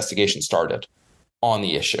before the investigation started on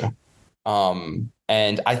the issue.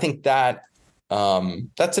 And I think that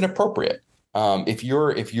that's inappropriate. If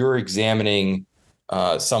you're examining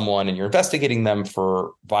someone and you're investigating them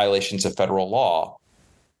for violations of federal law,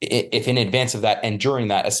 if in advance of that and during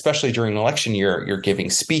that, especially during an election year, you're giving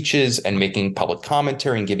speeches and making public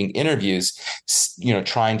commentary and giving interviews,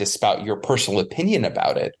 trying to spout your personal opinion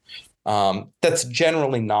about it, that's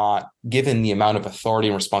generally not, given the amount of authority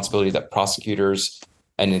and responsibility that prosecutors,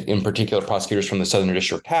 and in particular prosecutors from the Southern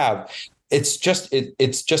District, have. It's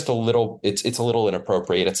a little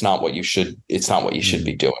inappropriate. It's not what you should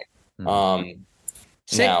be doing.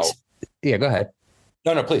 Now, yeah, go ahead.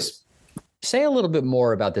 No, please. Say a little bit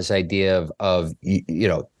more about this idea of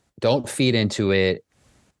don't feed into it,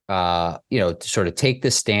 sort of take the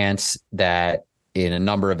stance that in a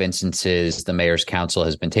number of instances, the mayor's council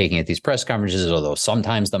has been taking at these press conferences, although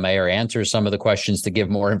sometimes the mayor answers some of the questions to give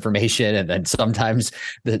more information. And then sometimes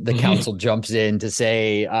the council jumps in to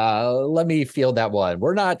say, let me field that one.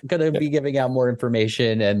 We're not going to be giving out more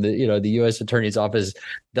information. And the U.S. attorney's office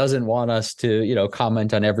doesn't want us to,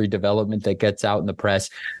 comment on every development that gets out in the press.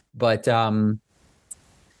 But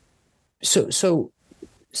so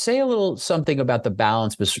say a little something about the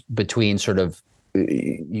balance between sort of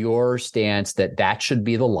your stance that should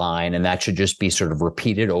be the line and that should just be sort of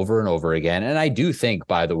repeated over and over again. And I do think,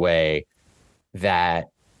 by the way, that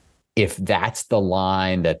if that's the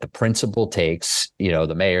line that the principal takes,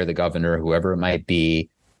 the mayor, the governor, whoever it might be,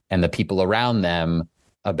 and the people around them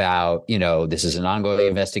about, this is an ongoing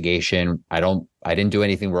investigation. I didn't do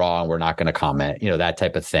anything wrong. We're not going to comment, that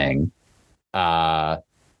type of thing.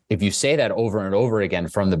 If you say that over and over again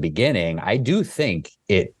from the beginning, I do think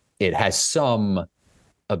it has some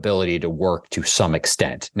ability to work to some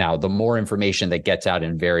extent. Now, the more information that gets out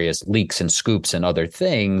in various leaks and scoops and other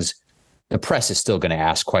things, the press is still going to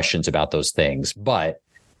ask questions about those things. But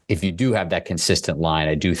if you do have that consistent line,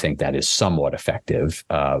 I do think that is somewhat effective,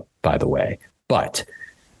 by the way. But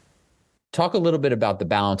talk a little bit about the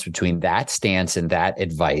balance between that stance and that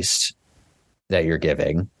advice that you're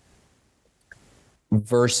giving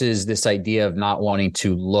versus this idea of not wanting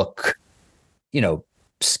to look,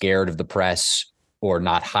 scared of the press or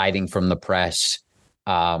not hiding from the press.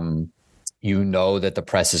 That the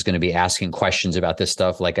press is going to be asking questions about this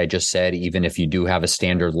stuff. Like I just said, even if you do have a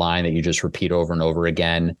standard line that you just repeat over and over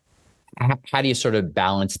again, how do you sort of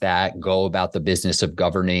balance that, go about the business of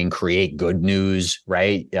governing, create good news,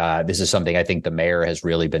 right? This is something I think the mayor has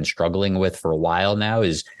really been struggling with for a while now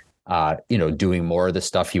is, doing more of the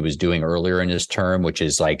stuff he was doing earlier in his term, which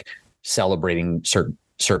is like celebrating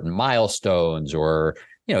certain milestones or,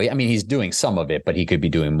 he's doing some of it, but he could be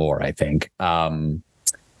doing more, I think.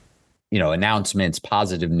 Announcements,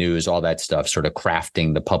 positive news, all that stuff, sort of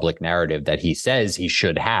crafting the public narrative that he says he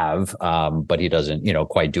should have, but he doesn't,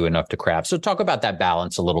 quite do enough to craft. So talk about that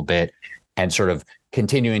balance a little bit and sort of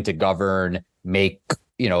continuing to govern, make,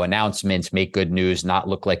 announcements, make good news, not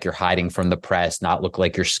look like you're hiding from the press, not look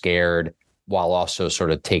like you're scared, while also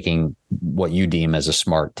sort of taking what you deem as a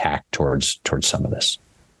smart tack towards some of this.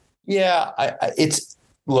 Yeah, it's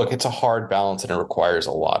a hard balance and it requires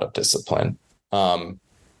a lot of discipline. The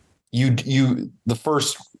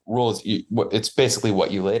first rule is it's basically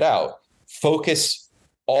what you laid out. Focus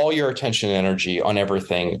all your attention and energy on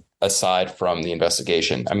everything aside from the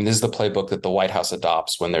investigation. I mean, this is the playbook that the White House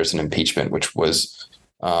adopts when there's an impeachment, which was,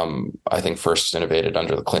 I think, first innovated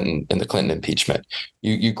under the Clinton impeachment.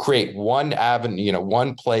 You create one avenue,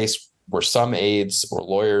 one place where some aides or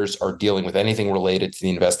lawyers are dealing with anything related to the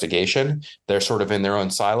investigation. They're sort of in their own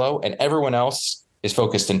silo, and everyone else is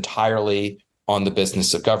focused entirely on the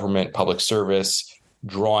business of government, public service,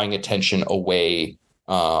 drawing attention away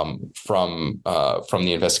from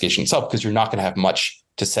the investigation itself, because you're not going to have much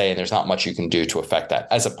to say and there's not much you can do to affect that,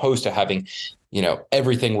 as opposed to having,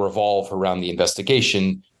 everything revolve around the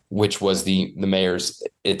investigation, which was the mayor's,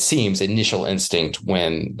 it seems, initial instinct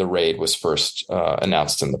when the raid was first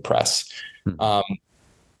announced in the press.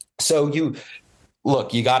 So you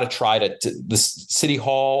got to try to the city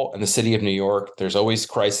hall and the city of New York. There's always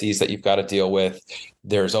crises that you've got to deal with.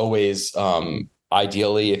 There's always,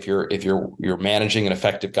 ideally, if you're managing an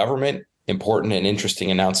effective government, important and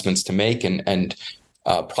interesting announcements to make and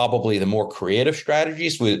Probably the more creative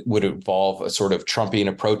strategies would involve a sort of Trumpian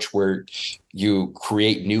approach where you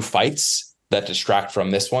create new fights that distract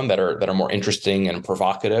from this one, that are more interesting and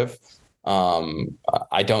provocative.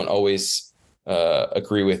 I don't always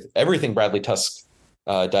agree with everything Bradley Tusk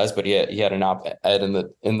does, but he had an op-ed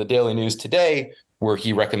in the Daily News today where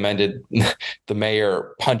he recommended the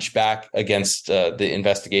mayor punch back against the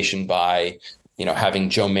investigation by having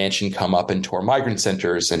Joe Manchin come up and tour migrant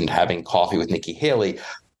centers and having coffee with Nikki Haley.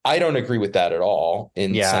 I don't agree with that at all.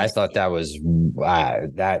 I thought that was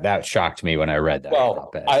that shocked me when I read that.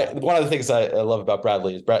 Well, one of the things I love about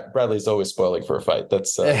Bradley is Bradley's always spoiling for a fight.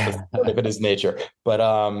 That's part of his nature. But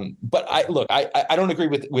I don't agree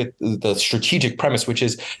with the strategic premise, which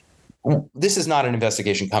is this is not an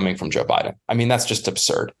investigation coming from Joe Biden. I mean, that's just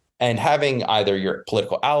absurd. And having either your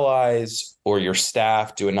political allies or your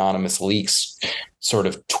staff do anonymous leaks, sort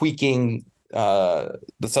of tweaking the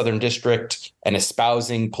Southern District and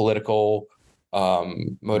espousing political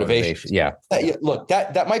motivation. Yeah. Look,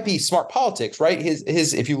 that might be smart politics, right?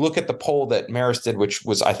 His if you look at the poll that Marist did, which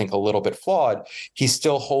was, I think, a little bit flawed, he's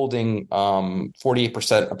still holding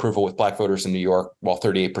 48% approval with Black voters in New York, while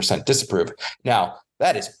 38% disapprove. Now,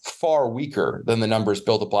 that is far weaker than the numbers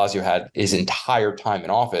Bill de Blasio had his entire time in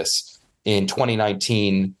office. In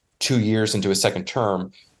 2019, 2 years into his second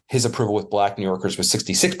term, his approval with Black New Yorkers was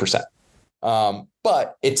 66%.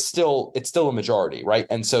 But it's still a majority, right?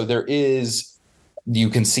 And so you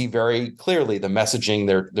can see very clearly the messaging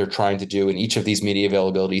they're trying to do in each of these media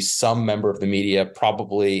availabilities. Some member of the media,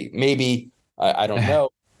 probably, maybe, I don't know,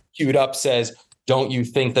 queued up says, "Don't you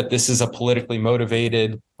think that this is a politically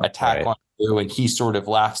motivated attack on you?" And he sort of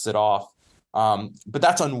laughs it off. But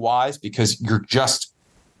that's unwise because you're just,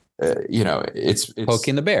 it's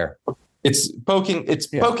poking the bear. It's poking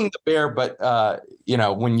the bear, but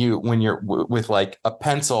when you're with like a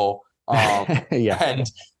pencil, and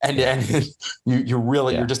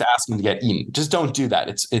you're just asking to get eaten. Just don't do that.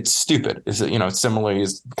 It's stupid. It's similarly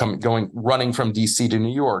as running from DC to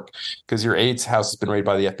New York because your aide's house has been raided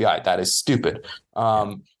by the FBI. That is stupid.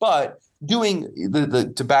 But doing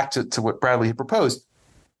back to what Bradley had proposed,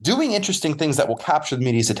 doing interesting things that will capture the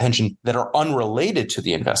media's attention that are unrelated to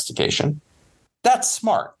the investigation, that's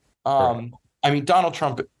smart. I mean, Donald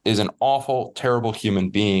Trump is an awful, terrible human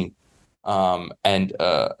being and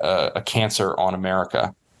a cancer on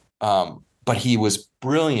America. But he was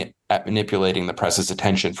brilliant at manipulating the press's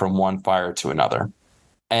attention from one fire to another.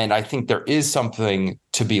 And I think there is something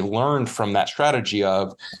to be learned from that strategy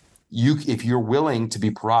of if you're willing to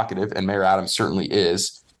be provocative, and Mayor Adams certainly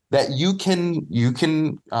is, that you can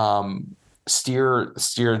steer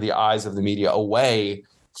the eyes of the media away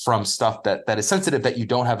from stuff that is sensitive, that you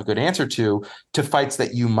don't have a good answer to fights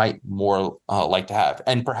that you might more like to have.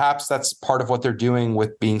 And perhaps that's part of what they're doing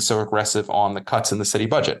with being so aggressive on the cuts in the city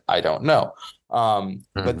budget. I don't know.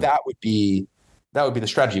 But that would be the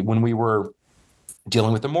strategy. When we were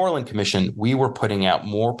dealing with the Moreland Commission, we were putting out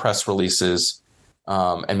more press releases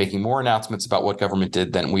and making more announcements about what government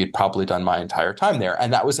did than we had probably done my entire time there.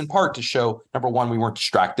 And that was in part to show, number one, we weren't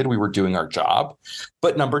distracted. We were doing our job.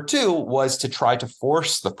 But number two was to try to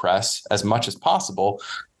force the press as much as possible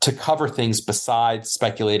to cover things besides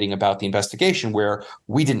speculating about the investigation, where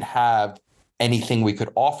we didn't have anything we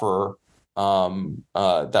could offer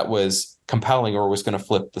that was compelling or was going to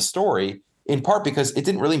flip the story, in part because it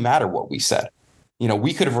didn't really matter what we said.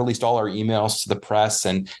 We could have released all our emails to the press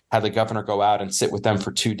and had the governor go out and sit with them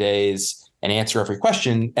for 2 days and answer every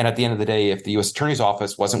question. And at the end of the day, if the U.S. Attorney's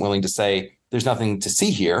Office wasn't willing to say there's nothing to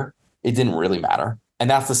see here, it didn't really matter. And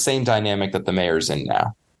that's the same dynamic that the mayor's in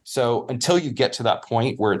now. So until you get to that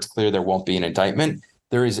point where it's clear there won't be an indictment,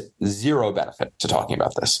 there is zero benefit to talking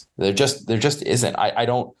about this. There just isn't. I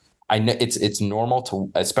know it's normal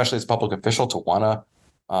to, especially as a public official, to want to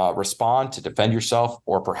respond, to defend yourself,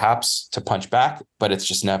 or perhaps to punch back, but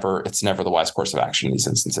it's never the wise course of action in these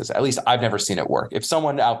instances. At least I've never seen it work. If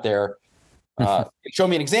someone out there show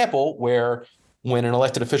me an example where when an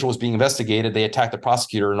elected official was being investigated, they attacked the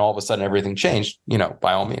prosecutor and all of a sudden everything changed,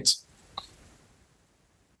 by all means.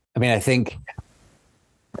 I mean, I think,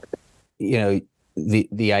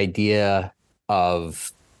 the idea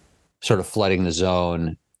of sort of flooding the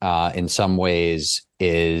zone in some ways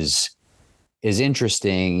is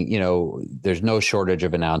interesting. There's no shortage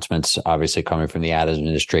of announcements, obviously, coming from the Adams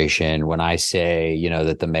administration. When I say,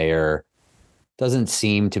 that the mayor doesn't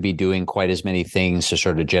seem to be doing quite as many things to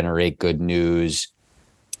sort of generate good news,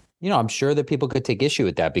 I'm sure that people could take issue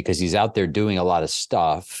with that because he's out there doing a lot of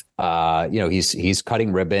stuff. He's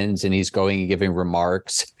cutting ribbons and he's going and giving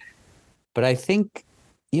remarks. But I think,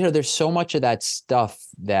 there's so much of that stuff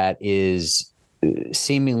that is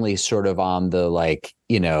seemingly sort of on the, like,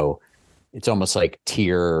 it's almost like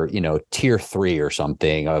tier 3 or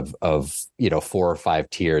something of 4 or 5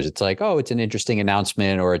 tiers. It's like, oh, it's an interesting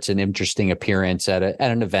announcement, or it's an interesting appearance at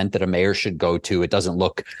an event that a mayor should go to. It doesn't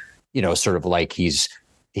look, sort of like he's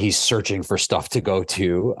searching for stuff to go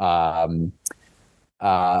to.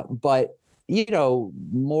 But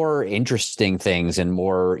more interesting things and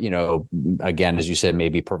more, again, as you said,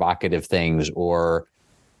 maybe provocative things, or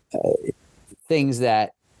things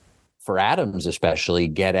that, for Adams especially,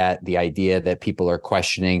 get at the idea that people are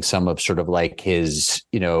questioning some of sort of like his,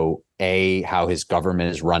 how his government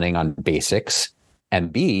is running on basics,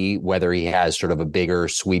 and B, whether he has sort of a bigger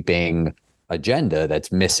sweeping agenda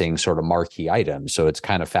that's missing sort of marquee items. So it's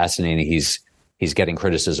kind of fascinating. He's getting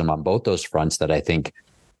criticism on both those fronts that I think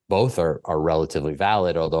both are relatively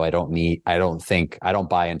valid, although I don't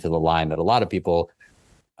buy into the line that a lot of people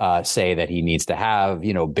say that he needs to have,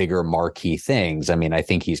 bigger marquee things. I mean, I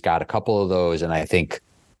think he's got a couple of those. And I think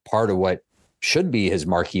part of what should be his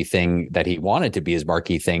marquee thing, that he wanted to be his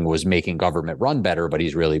marquee thing, was making government run better. But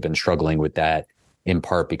he's really been struggling with that, in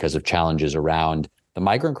part because of challenges around the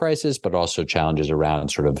migrant crisis, but also challenges around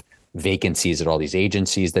sort of vacancies at all these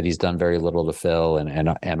agencies that he's done very little to fill,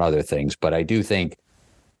 and other things. But I do think,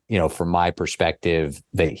 from my perspective,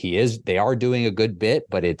 that they are doing a good bit,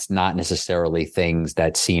 but it's not necessarily things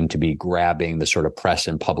that seem to be grabbing the sort of press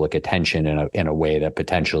and public attention in a way that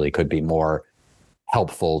potentially could be more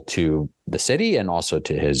helpful to the city and also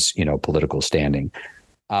to his, political standing.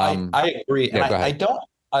 I agree. Yeah,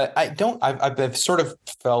 and I've sort of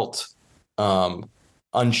felt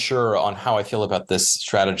unsure on how I feel about this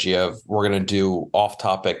strategy of, we're going to do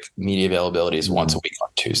off-topic media availabilities once a week on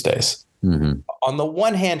Tuesdays. Mm-hmm. On the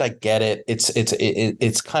one hand, I get it.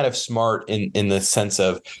 It's kind of smart in the sense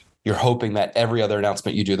of, you're hoping that every other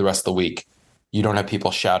announcement you do the rest of the week, you don't have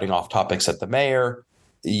people shouting off topics at the mayor.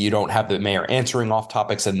 You don't have the mayor answering off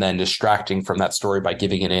topics and then distracting from that story by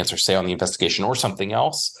giving an answer, say, on the investigation or something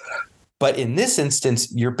else. But in this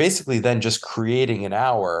instance, you're basically then just creating an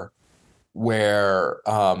hour where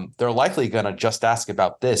they're likely going to just ask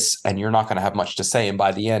about this, and you're not going to have much to say. And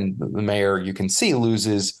by the end, the mayor, you can see,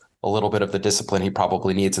 loses a little bit of the discipline he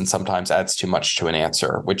probably needs, and sometimes adds too much to an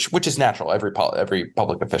answer, which is natural. Every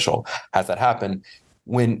public official has that happen.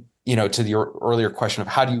 When, to your earlier question of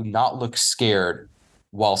how do you not look scared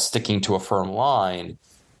while sticking to a firm line,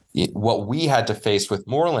 what we had to face with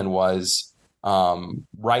Moreland was,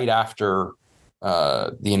 right after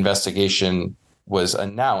the investigation was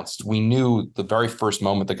announced, we knew the very first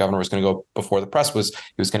moment the governor was going to go before the press was,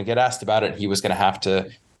 he was going to get asked about it. And he was going to have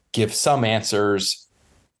to give some answers,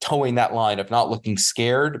 towing that line of not looking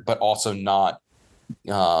scared, but also not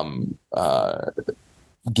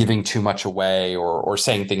giving too much away, or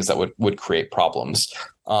saying things that would create problems.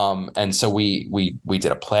 And so we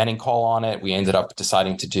did a planning call on it. We ended up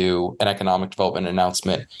deciding to do an economic development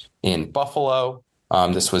announcement in Buffalo.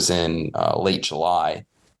 This was in late July.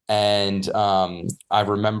 And I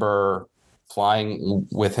remember flying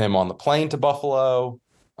with him on the plane to Buffalo.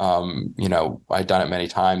 I'd done it many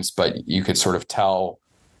times, but you could sort of tell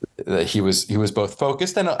that he was both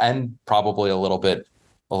focused and probably a little bit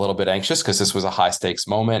anxious, because this was a high stakes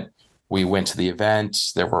moment. We went to the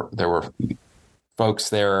event. There were folks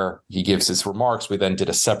there. He gives his remarks. We then did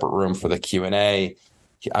a separate room for the Q&A.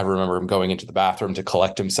 I remember him going into the bathroom to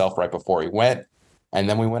collect himself right before he went. And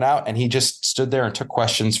then we went out, and he just stood there and took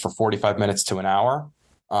questions for 45 minutes to an hour,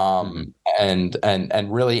 and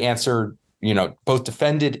really answered, both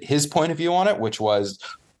defended his point of view on it, which was,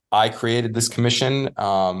 I created this commission.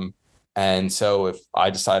 And so if I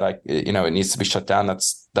decide it needs to be shut down,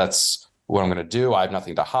 that's what I'm going to do. I have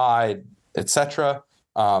nothing to hide, etc.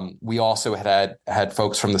 We also had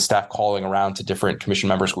folks from the staff calling around to different commission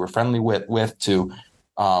members who were friendly with to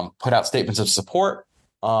put out statements of support.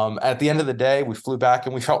 At the end of the day, we flew back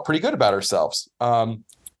and we felt pretty good about ourselves,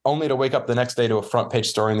 only to wake up the next day to a front page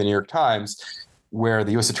story in the New York Times where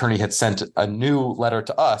the U.S. attorney had sent a new letter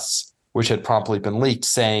to us, which had promptly been leaked,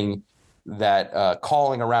 saying that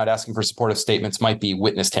calling around asking for supportive statements might be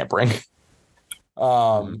witness tampering.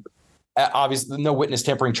 Obviously, no witness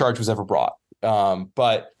tampering charge was ever brought.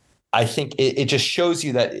 But I think it just shows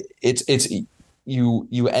you that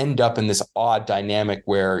you end up in this odd dynamic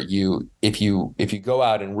where if you go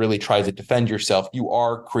out and really try to defend yourself, you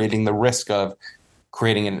are creating the risk of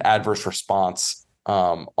creating an adverse response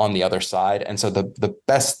on the other side. And so the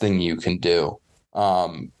best thing you can do,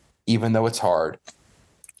 even though it's hard,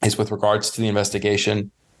 is with regards to the investigation,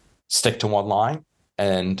 stick to one line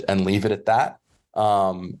and leave it at that.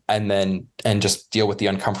 And just deal with the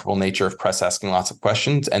uncomfortable nature of press asking lots of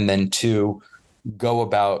questions. And then 2, go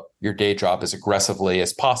about your day job as aggressively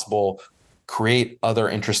as possible, create other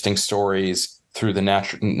interesting stories through the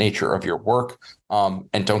nature of your work,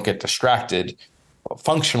 and don't get distracted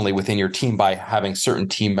functionally within your team by having certain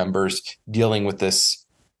team members dealing with this,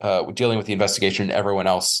 dealing with the investigation, and everyone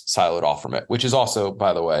else siloed off from it, which is also,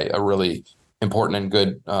 by the way, a really important and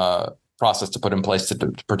good process to put in place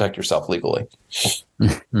to protect yourself legally.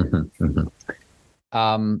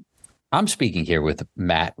 I'm speaking here with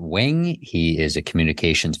Matt Wing. He is a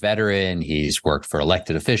communications veteran. He's worked for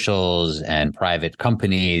elected officials and private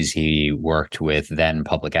companies. He worked with then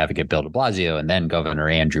public advocate Bill de Blasio and then Governor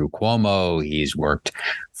Andrew Cuomo. He's worked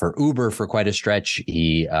for Uber for quite a stretch.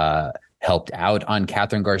 He helped out on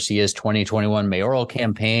Kathryn Garcia's 2021 mayoral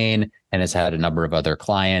campaign and has had a number of other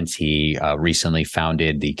clients. He recently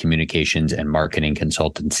founded the communications and marketing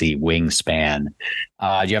consultancy Wingspan.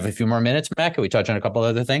 Do you have a few more minutes, Matt? Can we touch on a couple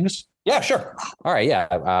other things? Yeah, sure. All right.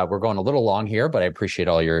 Yeah. We're going a little long here, but I appreciate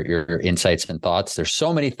all your insights and thoughts. There's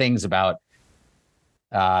so many things about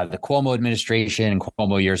the Cuomo administration and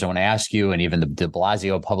Cuomo years I want to ask you, and even the de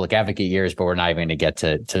Blasio public advocate years, but we're not even going to get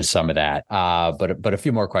to some of that. But a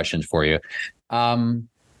few more questions for you.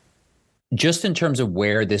 Just in terms of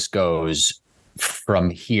where this goes from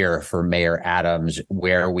here for Mayor Adams,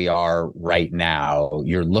 where we are right now,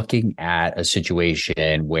 you're looking at a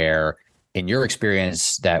situation where, in your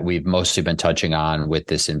experience that we've mostly been touching on with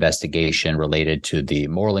this investigation related to the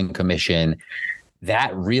Moreland Commission,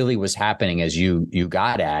 that really was happening as you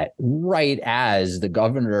got at right as the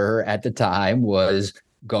governor at the time was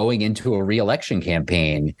going into a reelection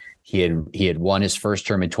campaign. He had won his first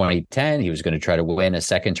term in 2010. He was going to try to win a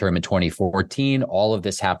second term in 2014. All of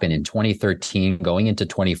this happened in 2013, going into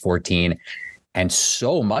 2014. And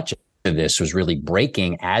so much of this was really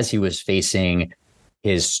breaking as he was facing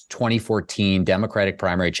his 2014 Democratic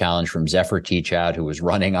primary challenge from Zephyr Teachout, who was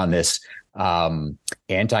running on this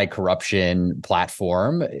anti-corruption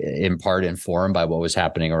platform, in part informed by what was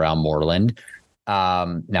happening around Moreland.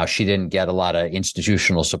 Now, she didn't get a lot of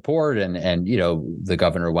institutional support, and the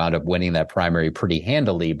governor wound up winning that primary pretty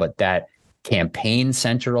handily, but that campaign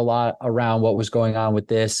centered a lot around what was going on with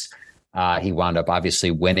this. He wound up obviously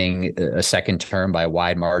winning a second term by a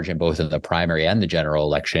wide margin, both in the primary and the general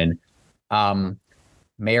election.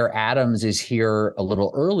 Mayor Adams is here a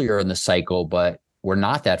little earlier in the cycle, but we're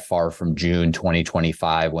not that far from June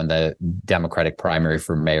 2025 when the Democratic primary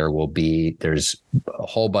for mayor will be. There's a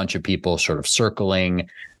whole bunch of people sort of circling.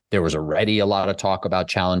 There was already a lot of talk about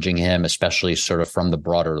challenging him, especially sort of from the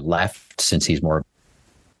broader left, since he's more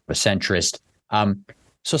a centrist.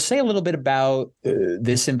 So say a little bit about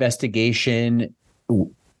this investigation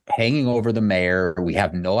hanging over the mayor. We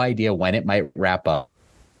have no idea when it might wrap up.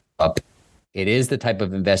 It is the type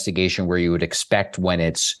of investigation where you would expect when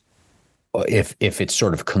if it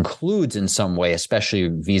sort of concludes in some way, especially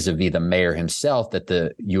vis-a-vis the mayor himself, that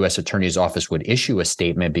the U.S. Attorney's Office would issue a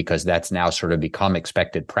statement, because that's now sort of become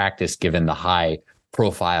expected practice given the high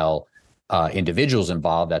profile individuals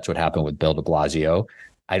involved. That's what happened with Bill de Blasio.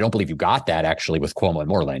 I don't believe you got that actually with Cuomo and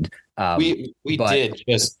Moreland. We did,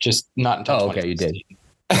 just not until. Oh, okay, you did.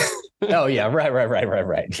 Oh yeah,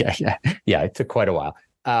 right. Yeah. It took quite a while.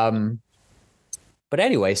 But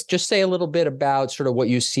anyways, just say a little bit about sort of what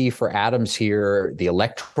you see for Adams here, the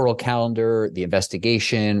electoral calendar, the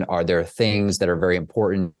investigation. Are there things that are very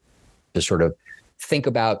important to sort of think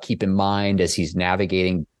about, keep in mind as he's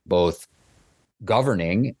navigating both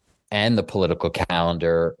governing and the political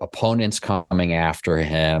calendar, opponents coming after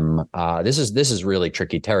him? This is really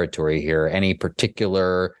tricky territory here. Any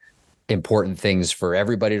particular important things for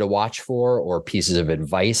everybody to watch for, or pieces of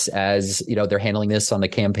advice as they're handling this on the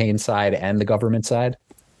campaign side and the government side?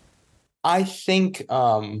 I think,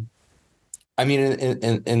 in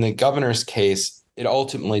the governor's case, it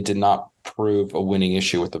ultimately did not prove a winning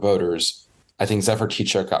issue with the voters. I think Zephyr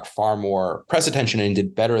Teachout got far more press attention and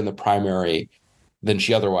did better in the primary than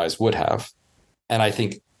she otherwise would have. And I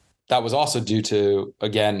think that was also due to,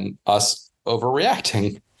 again, us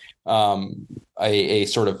overreacting. A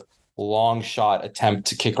sort of long shot attempt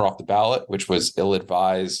to kick her off the ballot, which was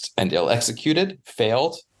ill-advised and ill-executed,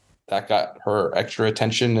 failed. That got her extra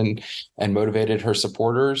attention and motivated her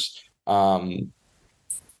supporters. There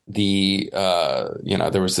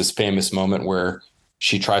was this famous moment where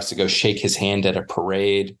she tries to go shake his hand at a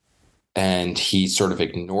parade and he sort of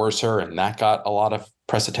ignores her, and that got a lot of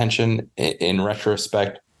press attention. In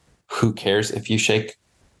retrospect, who cares if you shake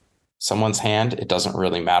someone's hand? It doesn't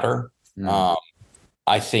really matter.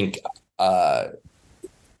 I think, but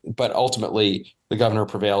ultimately the governor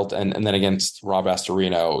prevailed, and then against Rob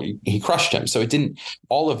Astorino, he crushed him. So it didn't,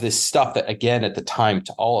 all of this stuff that, again, at the time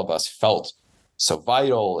to all of us felt so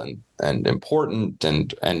vital and important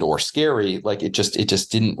and or scary, like it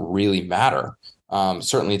just didn't really matter.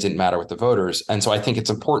 Certainly it didn't matter with the voters. And so I think it's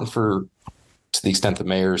important to the extent the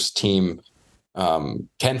mayor's team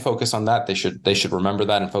can focus on that, they should remember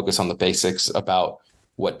that and focus on the basics about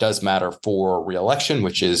what does matter for reelection,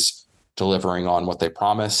 which is delivering on what they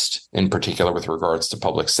promised, in particular with regards to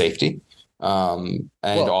public safety, quote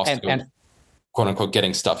unquote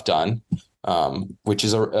getting stuff done, which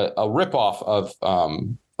is a ripoff of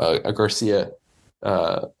a Garcia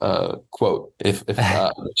quote,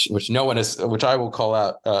 which no one is, which I will call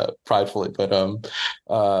out pridefully, but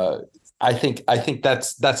I think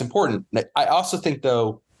that's important. I also think,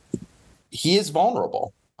 though, he is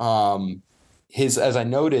vulnerable. As I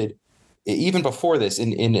noted, even before this,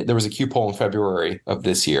 there was a Q poll in February of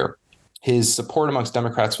this year. His support amongst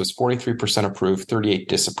Democrats was 43% approve, 38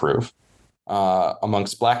 disapprove.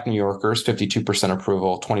 Amongst Black New Yorkers, 52%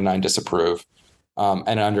 approval, 29 disapprove.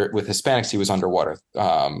 And with Hispanics, he was underwater,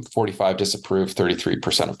 45 disapprove,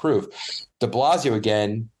 33% approve. De Blasio,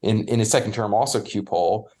 again, in his second term, also Q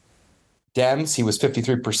poll, Dems, he was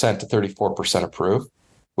 53% to 34% approve.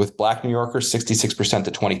 With Black New Yorkers, 66%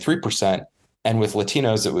 to 23%. And with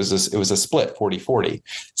Latinos, it was a split, 40-40.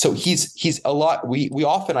 So he's a lot. We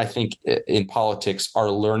often, I think, in politics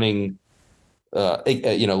are learning,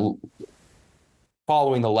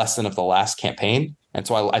 following the lesson of the last campaign. And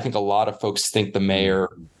so I think a lot of folks think the mayor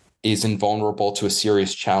is invulnerable to a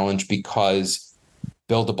serious challenge because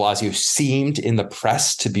Bill de Blasio seemed in the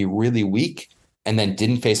press to be really weak and then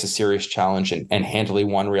didn't face a serious challenge and handily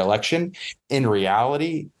won re-election. In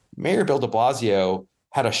reality, Mayor Bill de Blasio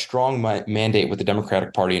had a strong mandate with the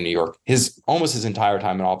Democratic Party in New York, almost his entire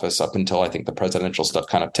time in office, up until I think the presidential stuff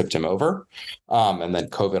kind of tipped him over. And then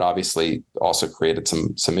COVID obviously also created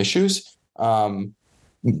some issues.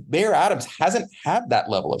 Mayor Adams hasn't had that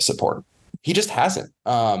level of support. He just hasn't,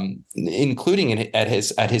 including at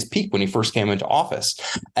his peak when he first came into office.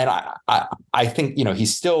 And I think,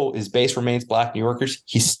 his base remains Black New Yorkers.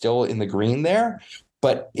 He's still in the green there,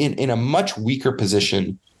 but in a much weaker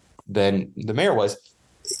position than the mayor was.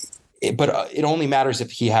 But it only matters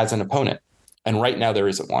if he has an opponent. And right now there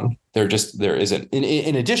isn't one. There isn't.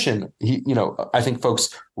 In addition, I think folks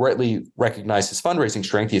rightly recognize his fundraising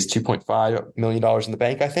strength. He has $2.5 million in the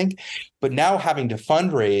bank, I think. But now having to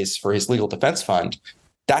fundraise for his legal defense fund,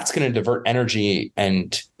 that's going to divert energy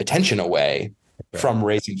and attention away from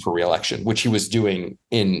raising for reelection, which he was doing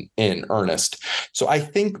in earnest. So I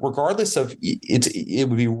think regardless of it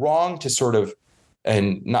would be wrong to sort of,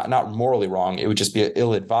 and not morally wrong, it would just be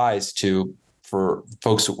ill-advised for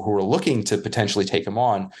folks who are looking to potentially take him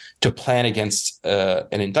on to plan against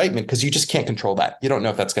an indictment, because you just can't control that. You don't know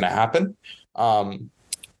if that's going to happen.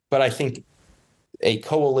 But I think a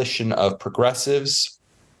coalition of progressives,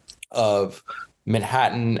 of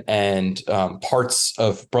Manhattan and parts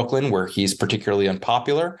of Brooklyn where he's particularly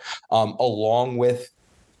unpopular, along with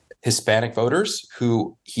Hispanic voters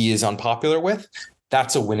who he is unpopular with,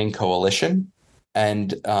 that's a winning coalition.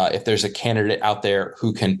 And if there's a candidate out there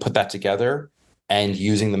who can put that together and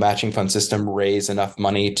using the matching fund system raise enough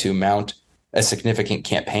money to mount a significant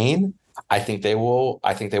campaign, I think they will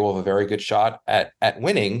have a very good shot at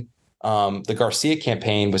winning. The Garcia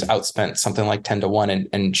campaign was outspent something like 10-1,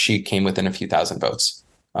 and she came within a few thousand votes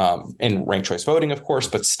in ranked choice voting, of course,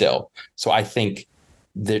 but still. So I think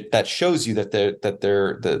that shows you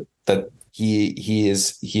that he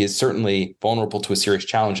is certainly vulnerable to a serious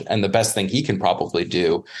challenge. And the best thing he can probably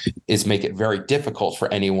do is make it very difficult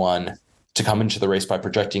for anyone to come into the race by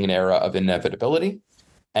projecting an era of inevitability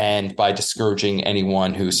and by discouraging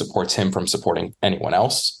anyone who supports him from supporting anyone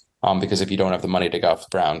else. Because if you don't have the money to go off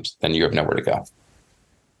the ground, then you have nowhere to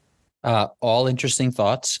go. All interesting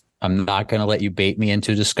thoughts. I'm not going to let you bait me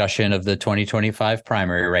into discussion of the 2025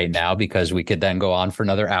 primary right now, because we could then go on for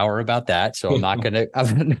another hour about that. So I'm not going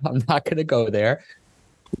to go there.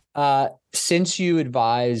 Since you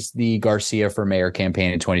advised the Garcia for mayor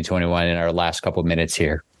campaign in 2021 in our last couple of minutes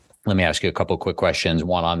here, let me ask you a couple of quick questions,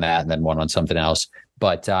 one on that and then one on something else.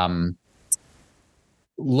 But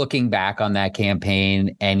looking back on that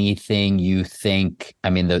campaign, anything you think,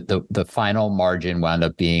 I mean, the final margin wound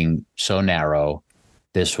up being so narrow.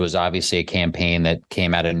 This was obviously a campaign that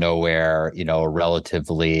came out of nowhere, a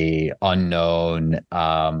relatively unknown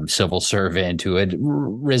civil servant who had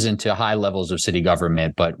risen to high levels of city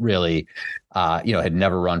government, but really, had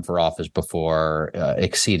never run for office before,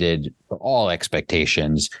 exceeded all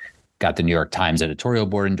expectations, got the New York Times editorial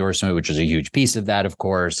board endorsement, which was a huge piece of that, of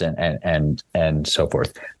course, and so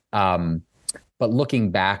forth. But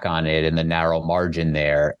looking back on it and the narrow margin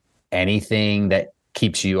there, anything that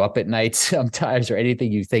keeps you up at night sometimes, or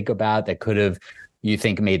anything you think about that you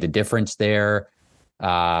think made the difference there?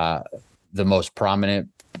 The most prominent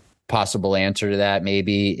possible answer to that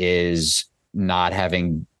maybe is not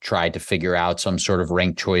having tried to figure out some sort of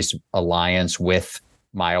ranked choice alliance with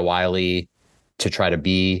Maya Wiley to try to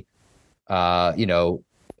be,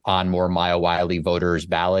 on more Maya Wiley voters'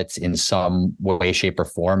 ballots in some way, shape, or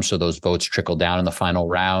form. So those votes trickle down in the final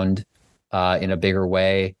round in a bigger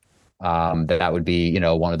way. That would be,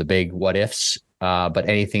 one of the big what ifs. But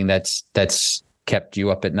anything that's kept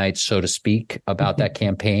you up at night, so to speak, about that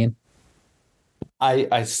campaign?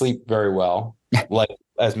 I sleep very well, like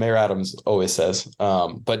as Mayor Adams always says,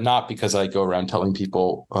 but not because I go around telling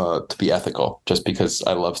people to be ethical, just because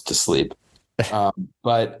I love to sleep.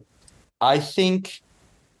 But I think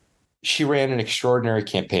she ran an extraordinary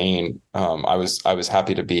campaign. I was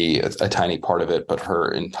happy to be a tiny part of it, but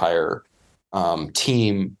her entire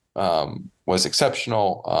team was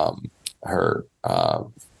exceptional. Her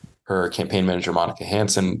campaign manager, Monica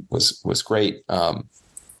Hansen, was great.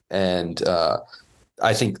 And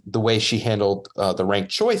I think the way she handled the ranked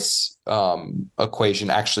choice equation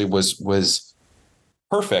actually was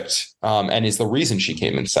perfect, and is the reason she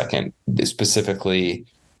came in second. Specifically,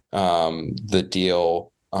 the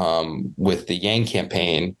deal with the Yang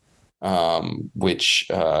campaign, which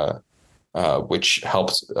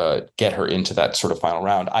helped get her into that sort of final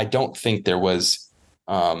round. I don't think there was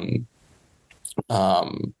an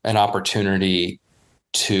opportunity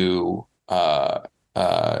to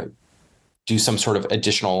do some sort of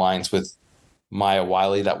additional alliance with Maya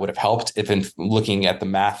Wiley that would have helped. If in looking at the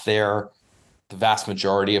math there, the vast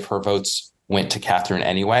majority of her votes went to Kathryn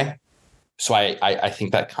anyway. So I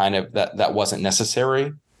think that that wasn't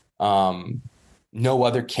necessary. No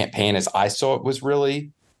other campaign, as I saw it, was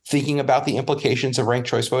really thinking about the implications of ranked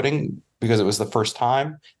choice voting, because it was the first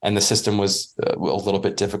time and the system was a little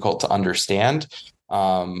bit difficult to understand.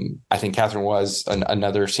 I think Kathryn was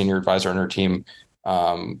another senior advisor on her team,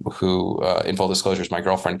 who, in full disclosure, is my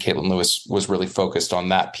girlfriend, Caitlin Lewis, was really focused on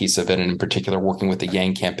that piece of it, and in particular working with the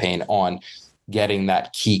Yang campaign on getting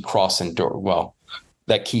that key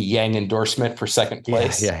that key Yang endorsement for second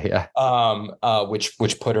place. Yeah.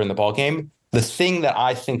 Which put her in the ballgame. The thing that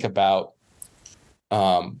I think about,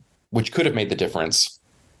 which could have made the difference,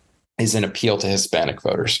 is an appeal to Hispanic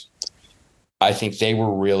voters. I think they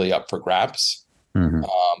were really up for grabs. Mm-hmm.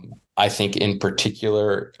 I think in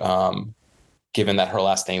particular, given that her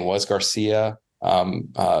last name was Garcia,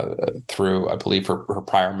 through, I believe, her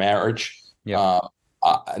prior marriage. Yep.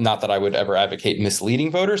 Not that I would ever advocate misleading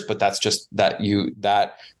voters, but that's just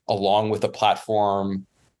that along with a platform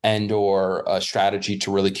and or a strategy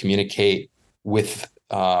to really communicate with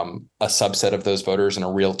a subset of those voters in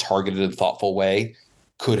a real targeted, thoughtful way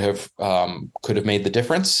could have made the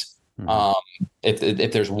difference. Mm-hmm.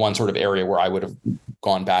 If there's one sort of area where I would have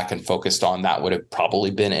gone back and focused on, that would have probably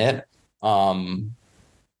been it.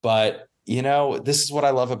 But this is what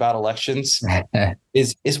I love about elections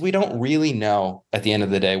is we don't really know at the end of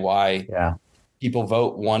the day why people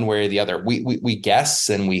vote one way or the other. We guess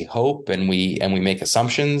and we hope and we make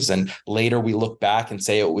assumptions, and later we look back and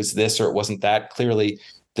say it was this or it wasn't that. Clearly,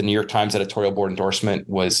 the New York Times editorial board endorsement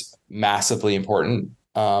was massively important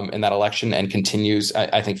in that election, and continues.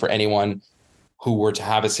 I think for anyone who were to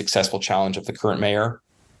have a successful challenge of the current mayor,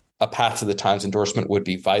 a path to the Times endorsement would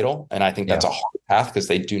be vital. And I think that's a hard path, because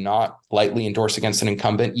they do not lightly endorse against an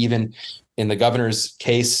incumbent. Even in the governor's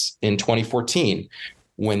case in 2014,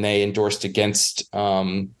 when they endorsed against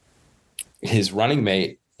his running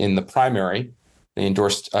mate in the primary, they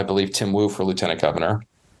endorsed, I believe, Tim Wu for lieutenant governor.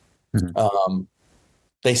 Mm-hmm.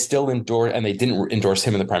 They still endorsed, and they didn't endorse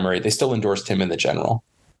him in the primary. They still endorsed him in the general.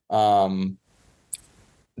 And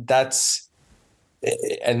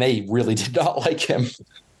they really did not like him.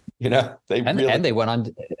 They went on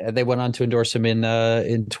to endorse him in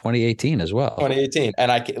 2018 as well. 2018,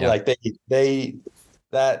 and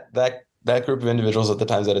that group of individuals at the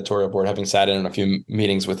Times editorial board, having sat in a few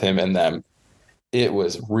meetings with him and them, it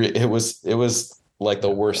was like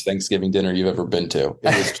the worst Thanksgiving dinner you've ever been to.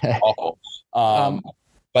 It was awful.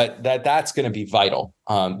 But that's going to be vital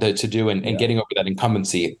to do, and getting over that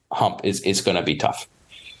incumbency hump is going to be tough.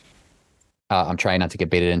 I'm trying not to get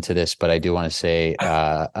baited into this, but I do want to say,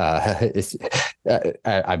 I'm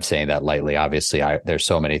saying that lightly. Obviously, there's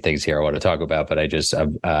so many things here I want to talk about, but in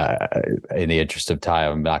the interest of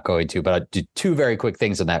time, I'm not going to. But I'll do two very quick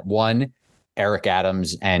things on that. One, Eric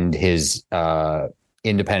Adams and his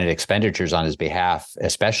independent expenditures on his behalf,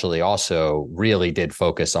 especially, also really did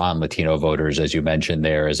focus on Latino voters, as you mentioned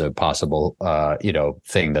there, as a possible,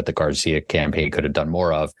 thing that the Garcia campaign could have done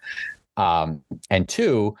more of. And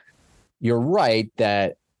two, you're right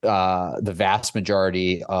that the vast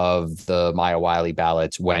majority of the Maya Wiley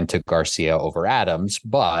ballots went to Garcia over Adams,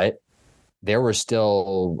 but there were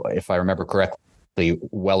still, if I remember correctly,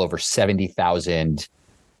 well over 70,000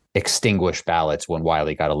 extinguished ballots when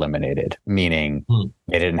Wiley got eliminated, meaning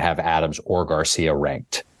they didn't have Adams or Garcia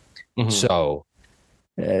ranked. So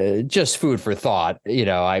just food for thought.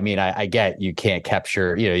 I mean, I get you can't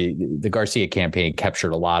capture, the Garcia campaign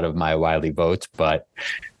captured a lot of Maya Wiley votes, but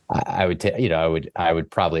I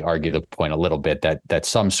would probably argue the point a little bit that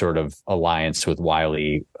some sort of alliance with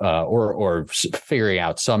Wiley or figuring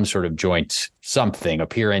out some sort of joint something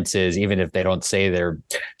appearances, even if they don't say they're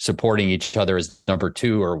supporting each other as number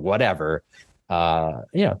two or whatever,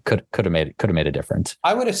 could have made a difference.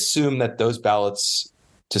 I would assume that those ballots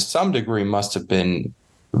to some degree must have been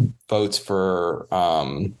votes for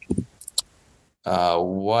Diana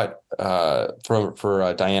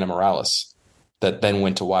Morales that then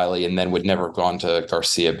went to Wiley and then would never have gone to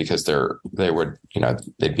Garcia because they would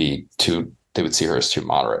see her as too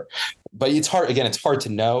moderate. But it's hard to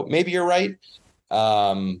know. Maybe you're right.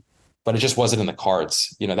 But it just wasn't in the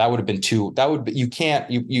cards. That would have been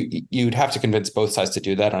you'd have to convince both sides to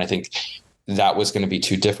do that. And I think that was going to be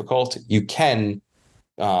too difficult. You can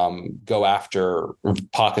go after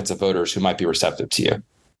pockets of voters who might be receptive to you.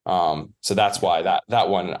 So that's why that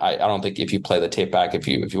one, I don't think if you play the tape back, if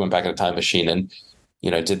you went back in a time machine and,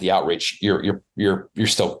 did the outreach, you're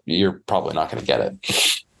probably not going to get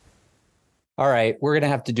it. All right. We're going to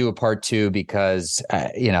have to do a part two because,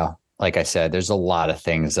 like I said, there's a lot of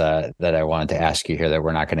things that I wanted to ask you here that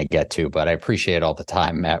we're not going to get to, but I appreciate all the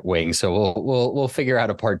time, Matt Wing. So we'll figure out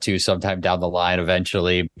a part two sometime down the line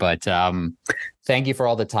eventually. But thank you for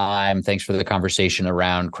all the time. Thanks for the conversation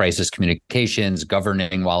around crisis communications,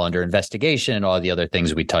 governing while under investigation, and all the other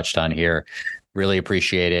things we touched on here. Really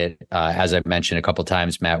appreciate it. As I've mentioned a couple of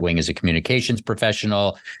times, Matt Wing is a communications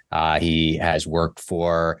professional. He has worked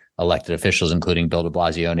for elected officials, including Bill de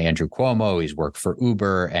Blasio and Andrew Cuomo. He's worked for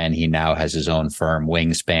Uber, and he now has his own firm,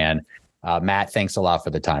 Wingspan. Matt, thanks a lot for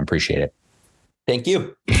the time. Appreciate it. Thank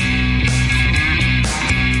you.